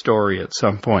horror story at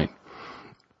some point.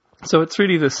 So it's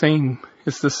really the same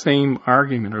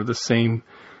argument or the same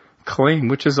claim,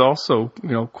 which is also,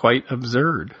 quite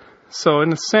absurd. So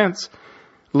in a sense,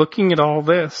 looking at all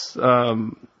this,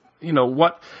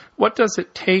 what does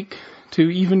it take to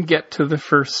even get to the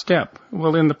first step?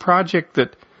 Well, in the project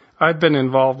that I've been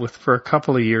involved with for a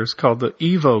couple of years called the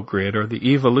Evo Grid or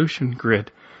the Evolution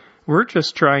Grid, we're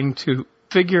just trying to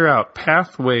figure out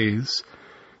pathways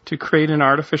to create an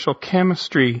artificial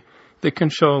chemistry that can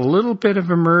show a little bit of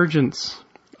emergence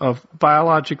of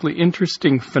biologically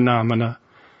interesting phenomena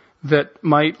that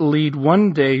might lead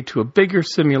one day to a bigger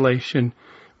simulation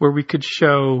where we could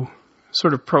show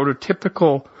sort of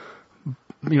prototypical,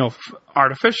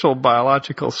 artificial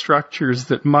biological structures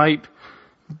that might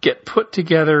get put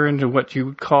together into what you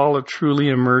would call a truly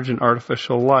emergent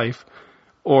artificial life,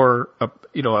 or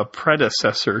a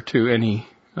predecessor to any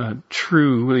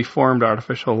truly formed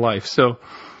artificial life. So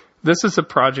this is a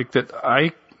project that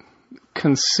I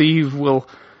conceive will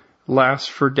last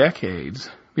for decades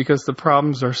because the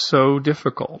problems are so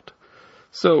difficult.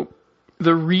 So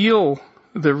the real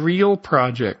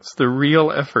projects, the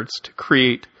real efforts to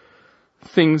create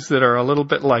things that are a little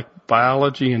bit like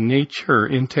biology and nature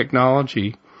in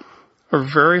technology are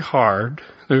very hard.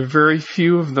 There are very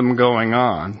few of them going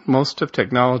on. Most of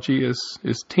technology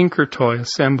is tinker toy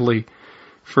assembly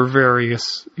for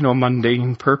various,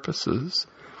 mundane purposes,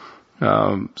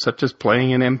 such as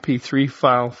playing an MP3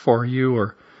 file for you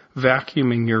or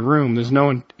vacuuming your room. There's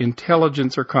no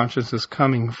intelligence or consciousness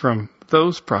coming from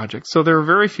those projects. So there are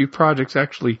very few projects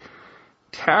actually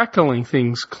tackling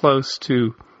things close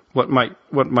to what might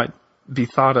be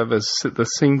thought of as the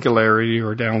singularity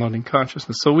or downloading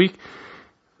consciousness. So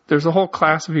there's a whole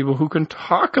class of people who can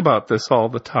talk about this all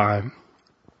the time,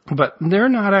 but they're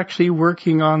not actually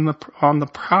working on the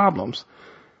problems.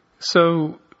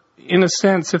 So in a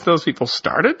sense, if those people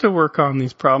started to work on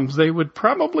these problems, they would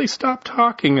probably stop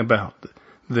talking about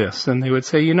this, and they would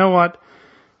say, you know what,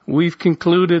 we've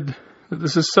concluded that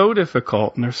this is so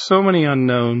difficult and there's so many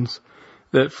unknowns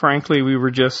that frankly we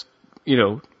were just,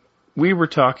 we were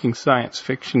talking science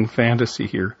fiction fantasy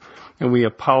here, and we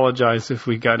apologize if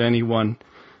we got anyone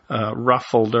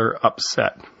ruffled or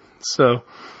upset. So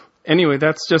anyway,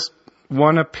 that's just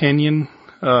one opinion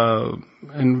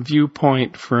and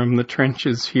viewpoint from the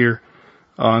trenches here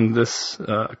on this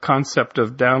concept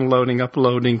of downloading,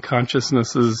 uploading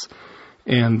consciousnesses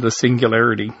and the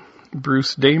singularity.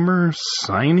 Bruce Damer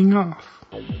signing off.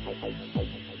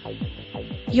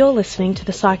 You're listening to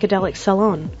the Psychedelic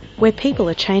Salon, where people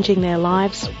are changing their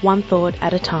lives one thought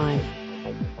at a time.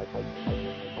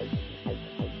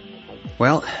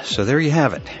 Well, so there you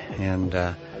have it. And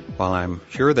while I'm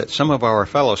sure that some of our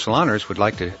fellow saloners would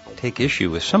like to take issue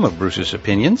with some of Bruce's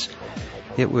opinions,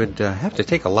 it would have to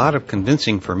take a lot of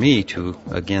convincing for me to,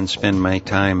 again, spend my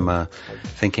time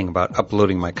thinking about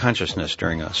uploading my consciousness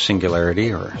during a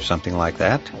singularity or something like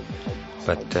that.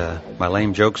 But my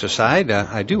lame jokes aside,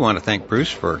 I do want to thank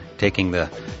Bruce for taking the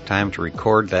time to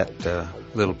record that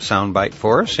little soundbite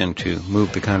for us and to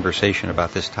move the conversation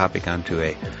about this topic onto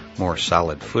a more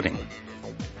solid footing.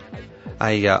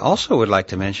 I also would like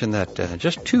to mention that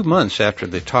just 2 months after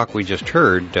the talk we just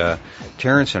heard,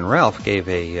 Terence and Ralph gave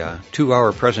a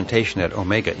 2-hour presentation at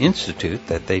Omega Institute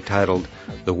that they titled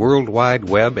The World Wide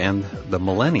Web and the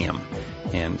Millennium.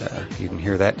 And you can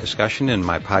hear that discussion in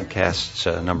my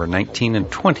podcasts number 19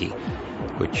 and 20,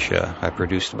 which I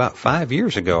produced about 5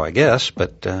 years ago, I guess.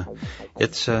 But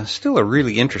it's still a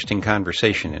really interesting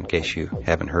conversation in case you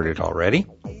haven't heard it already.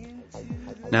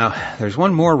 Now, there's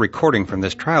one more recording from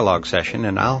this Trialogue session,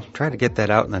 and I'll try to get that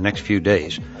out in the next few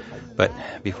days. But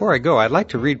before I go, I'd like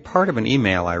to read part of an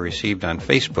email I received on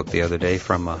Facebook the other day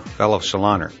from a fellow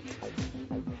saloner.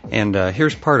 And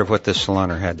here's part of what this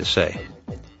saloner had to say.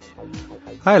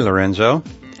 Hi, Lorenzo.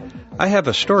 I have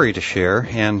a story to share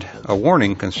and a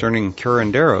warning concerning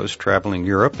curanderos traveling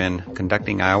Europe and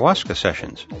conducting ayahuasca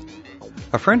sessions.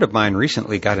 A friend of mine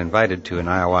recently got invited to an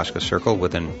ayahuasca circle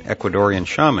with an Ecuadorian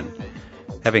shaman.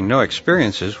 Having no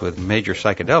experiences with major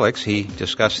psychedelics, he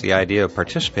discussed the idea of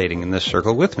participating in this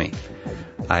circle with me.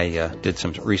 I did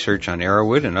some research on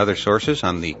Arrowwood and other sources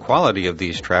on the quality of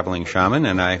these traveling shaman,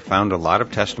 and I found a lot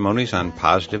of testimonies on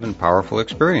positive and powerful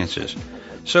experiences.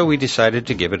 So we decided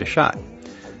to give it a shot.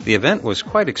 The event was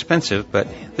quite expensive, but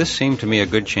this seemed to me a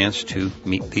good chance to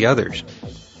meet the others.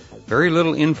 Very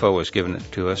little info was given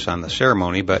to us on the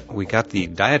ceremony, but we got the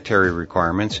dietary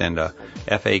requirements and a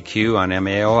FAQ on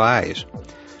MAOIs.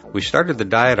 We started the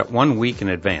diet 1 week in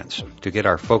advance to get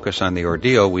our focus on the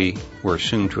ordeal we were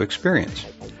soon to experience.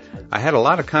 I had a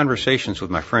lot of conversations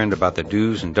with my friend about the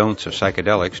do's and don'ts of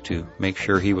psychedelics to make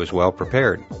sure he was well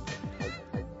prepared.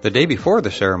 The day before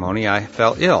the ceremony, I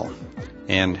fell ill,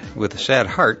 and with a sad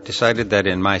heart decided that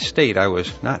in my state I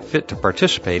was not fit to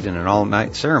participate in an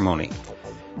all-night ceremony.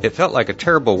 It felt like a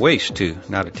terrible waste to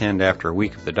not attend after a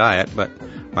week of the diet, but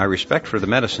my respect for the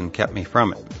medicine kept me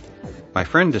from it. My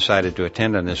friend decided to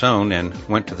attend on his own and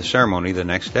went to the ceremony the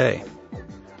next day.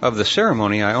 Of the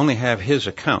ceremony, I only have his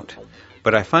account,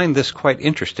 but I find this quite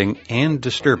interesting and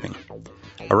disturbing.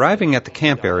 Arriving at the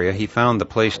camp area, he found the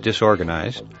place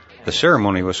disorganized. The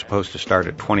ceremony was supposed to start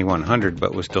at 2100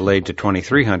 but was delayed to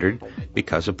 2300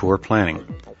 because of poor planning.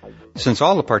 Since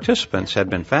all the participants had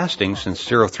been fasting since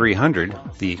 0300,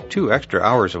 the 2 extra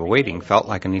hours of waiting felt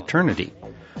like an eternity.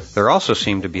 There also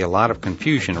seemed to be a lot of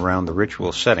confusion around the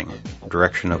ritual setting,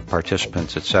 direction of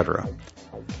participants, etc.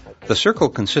 The circle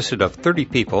consisted of 30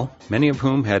 people, many of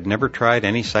whom had never tried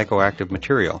any psychoactive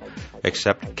material,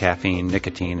 except caffeine,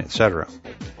 nicotine, etc.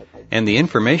 And the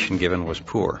information given was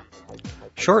poor.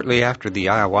 Shortly after the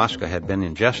ayahuasca had been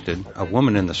ingested, a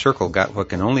woman in the circle got what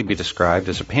can only be described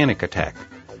as a panic attack.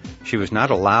 She was not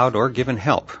allowed or given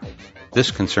help. This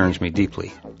concerns me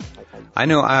deeply. I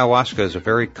know ayahuasca is a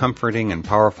very comforting and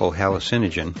powerful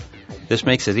hallucinogen. This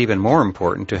makes it even more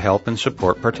important to help and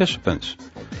support participants.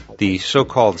 The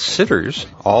so-called sitters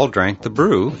all drank the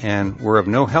brew and were of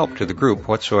no help to the group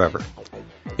whatsoever.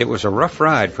 It was a rough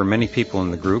ride for many people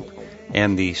in the group,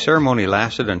 and the ceremony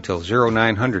lasted until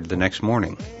 0900 the next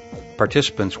morning.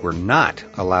 Participants were not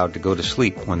allowed to go to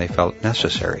sleep when they felt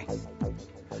necessary.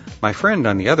 My friend,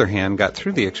 on the other hand, got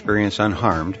through the experience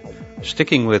unharmed,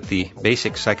 sticking with the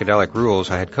basic psychedelic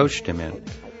rules I had coached him in.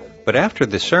 But after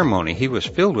the ceremony, he was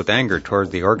filled with anger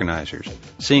toward the organizers,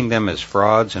 seeing them as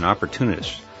frauds and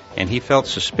opportunists, and he felt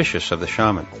suspicious of the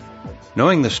shaman.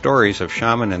 Knowing the stories of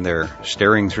shaman and their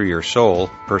staring through your soul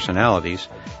personalities,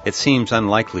 it seems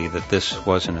unlikely that this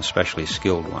was an especially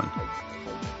skilled one.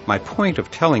 My point of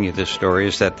telling you this story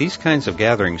is that these kinds of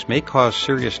gatherings may cause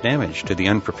serious damage to the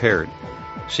unprepared,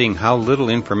 seeing how little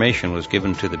information was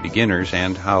given to the beginners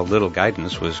and how little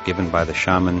guidance was given by the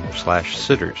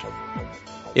shaman/sitters.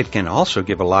 It can also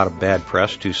give a lot of bad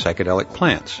press to psychedelic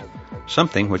plants,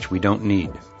 something which we don't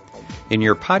need. In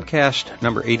your podcast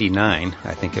number 89,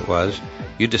 I think it was,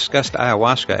 you discussed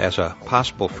ayahuasca as a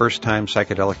possible first-time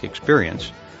psychedelic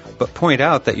experience, but point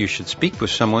out that you should speak with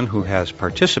someone who has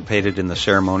participated in the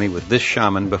ceremony with this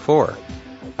shaman before.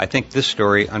 I think this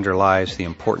story underlies the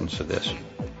importance of this.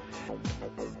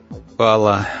 Well,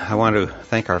 I want to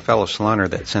thank our fellow saloner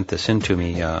that sent this in to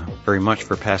me very much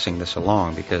for passing this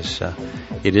along, because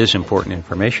it is important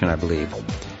information, I believe.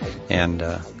 And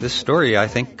this story, I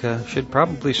think, should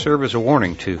probably serve as a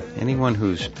warning to anyone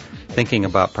who's thinking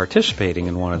about participating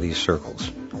in one of these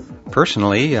circles.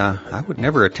 Personally, I would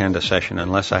never attend a session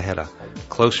unless I had a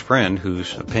close friend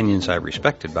whose opinions I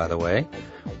respected, by the way,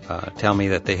 tell me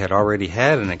that they had already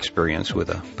had an experience with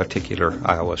a particular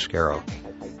ayahuasquero.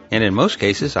 And in most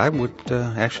cases, I would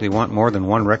actually want more than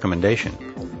one recommendation.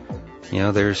 You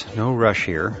know, there's no rush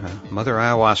here. Mother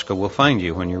Ayahuasca will find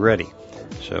you when you're ready.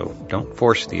 So don't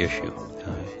force the issue.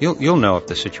 You'll know if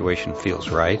the situation feels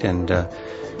right, and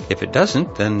if it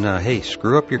doesn't, then, hey,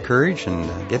 screw up your courage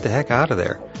and get the heck out of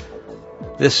there.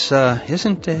 This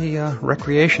isn't a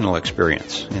recreational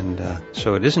experience, and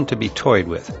so it isn't to be toyed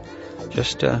with.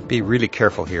 Just be really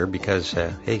careful here because,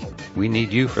 hey, we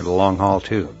need you for the long haul,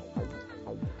 too.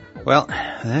 Well,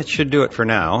 that should do it for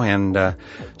now, and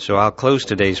so I'll close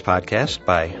today's podcast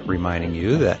by reminding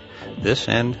you that this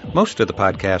and most of the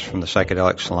podcasts from the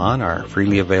Psychedelic Salon are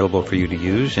freely available for you to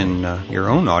use in your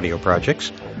own audio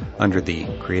projects under the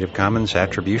Creative Commons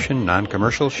Attribution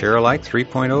Non-Commercial Share-alike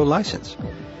 3.0 license.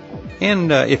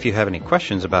 And if you have any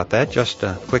questions about that, just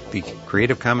click the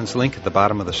Creative Commons link at the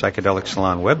bottom of the Psychedelic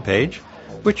Salon webpage,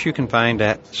 which you can find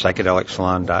at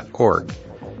psychedelicsalon.org.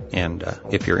 And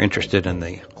if you're interested in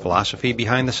the philosophy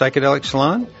behind the Psychedelic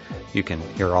Salon, you can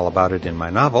hear all about it in my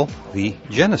novel, The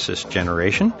Genesis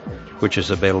Generation, which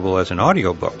is available as an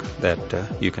audiobook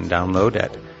that you can download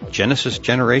at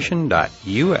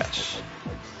genesisgeneration.us.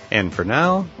 And for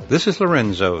now, this is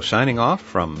Lorenzo signing off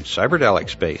from Cyberdelic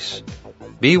Space.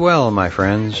 Be well, my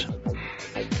friends.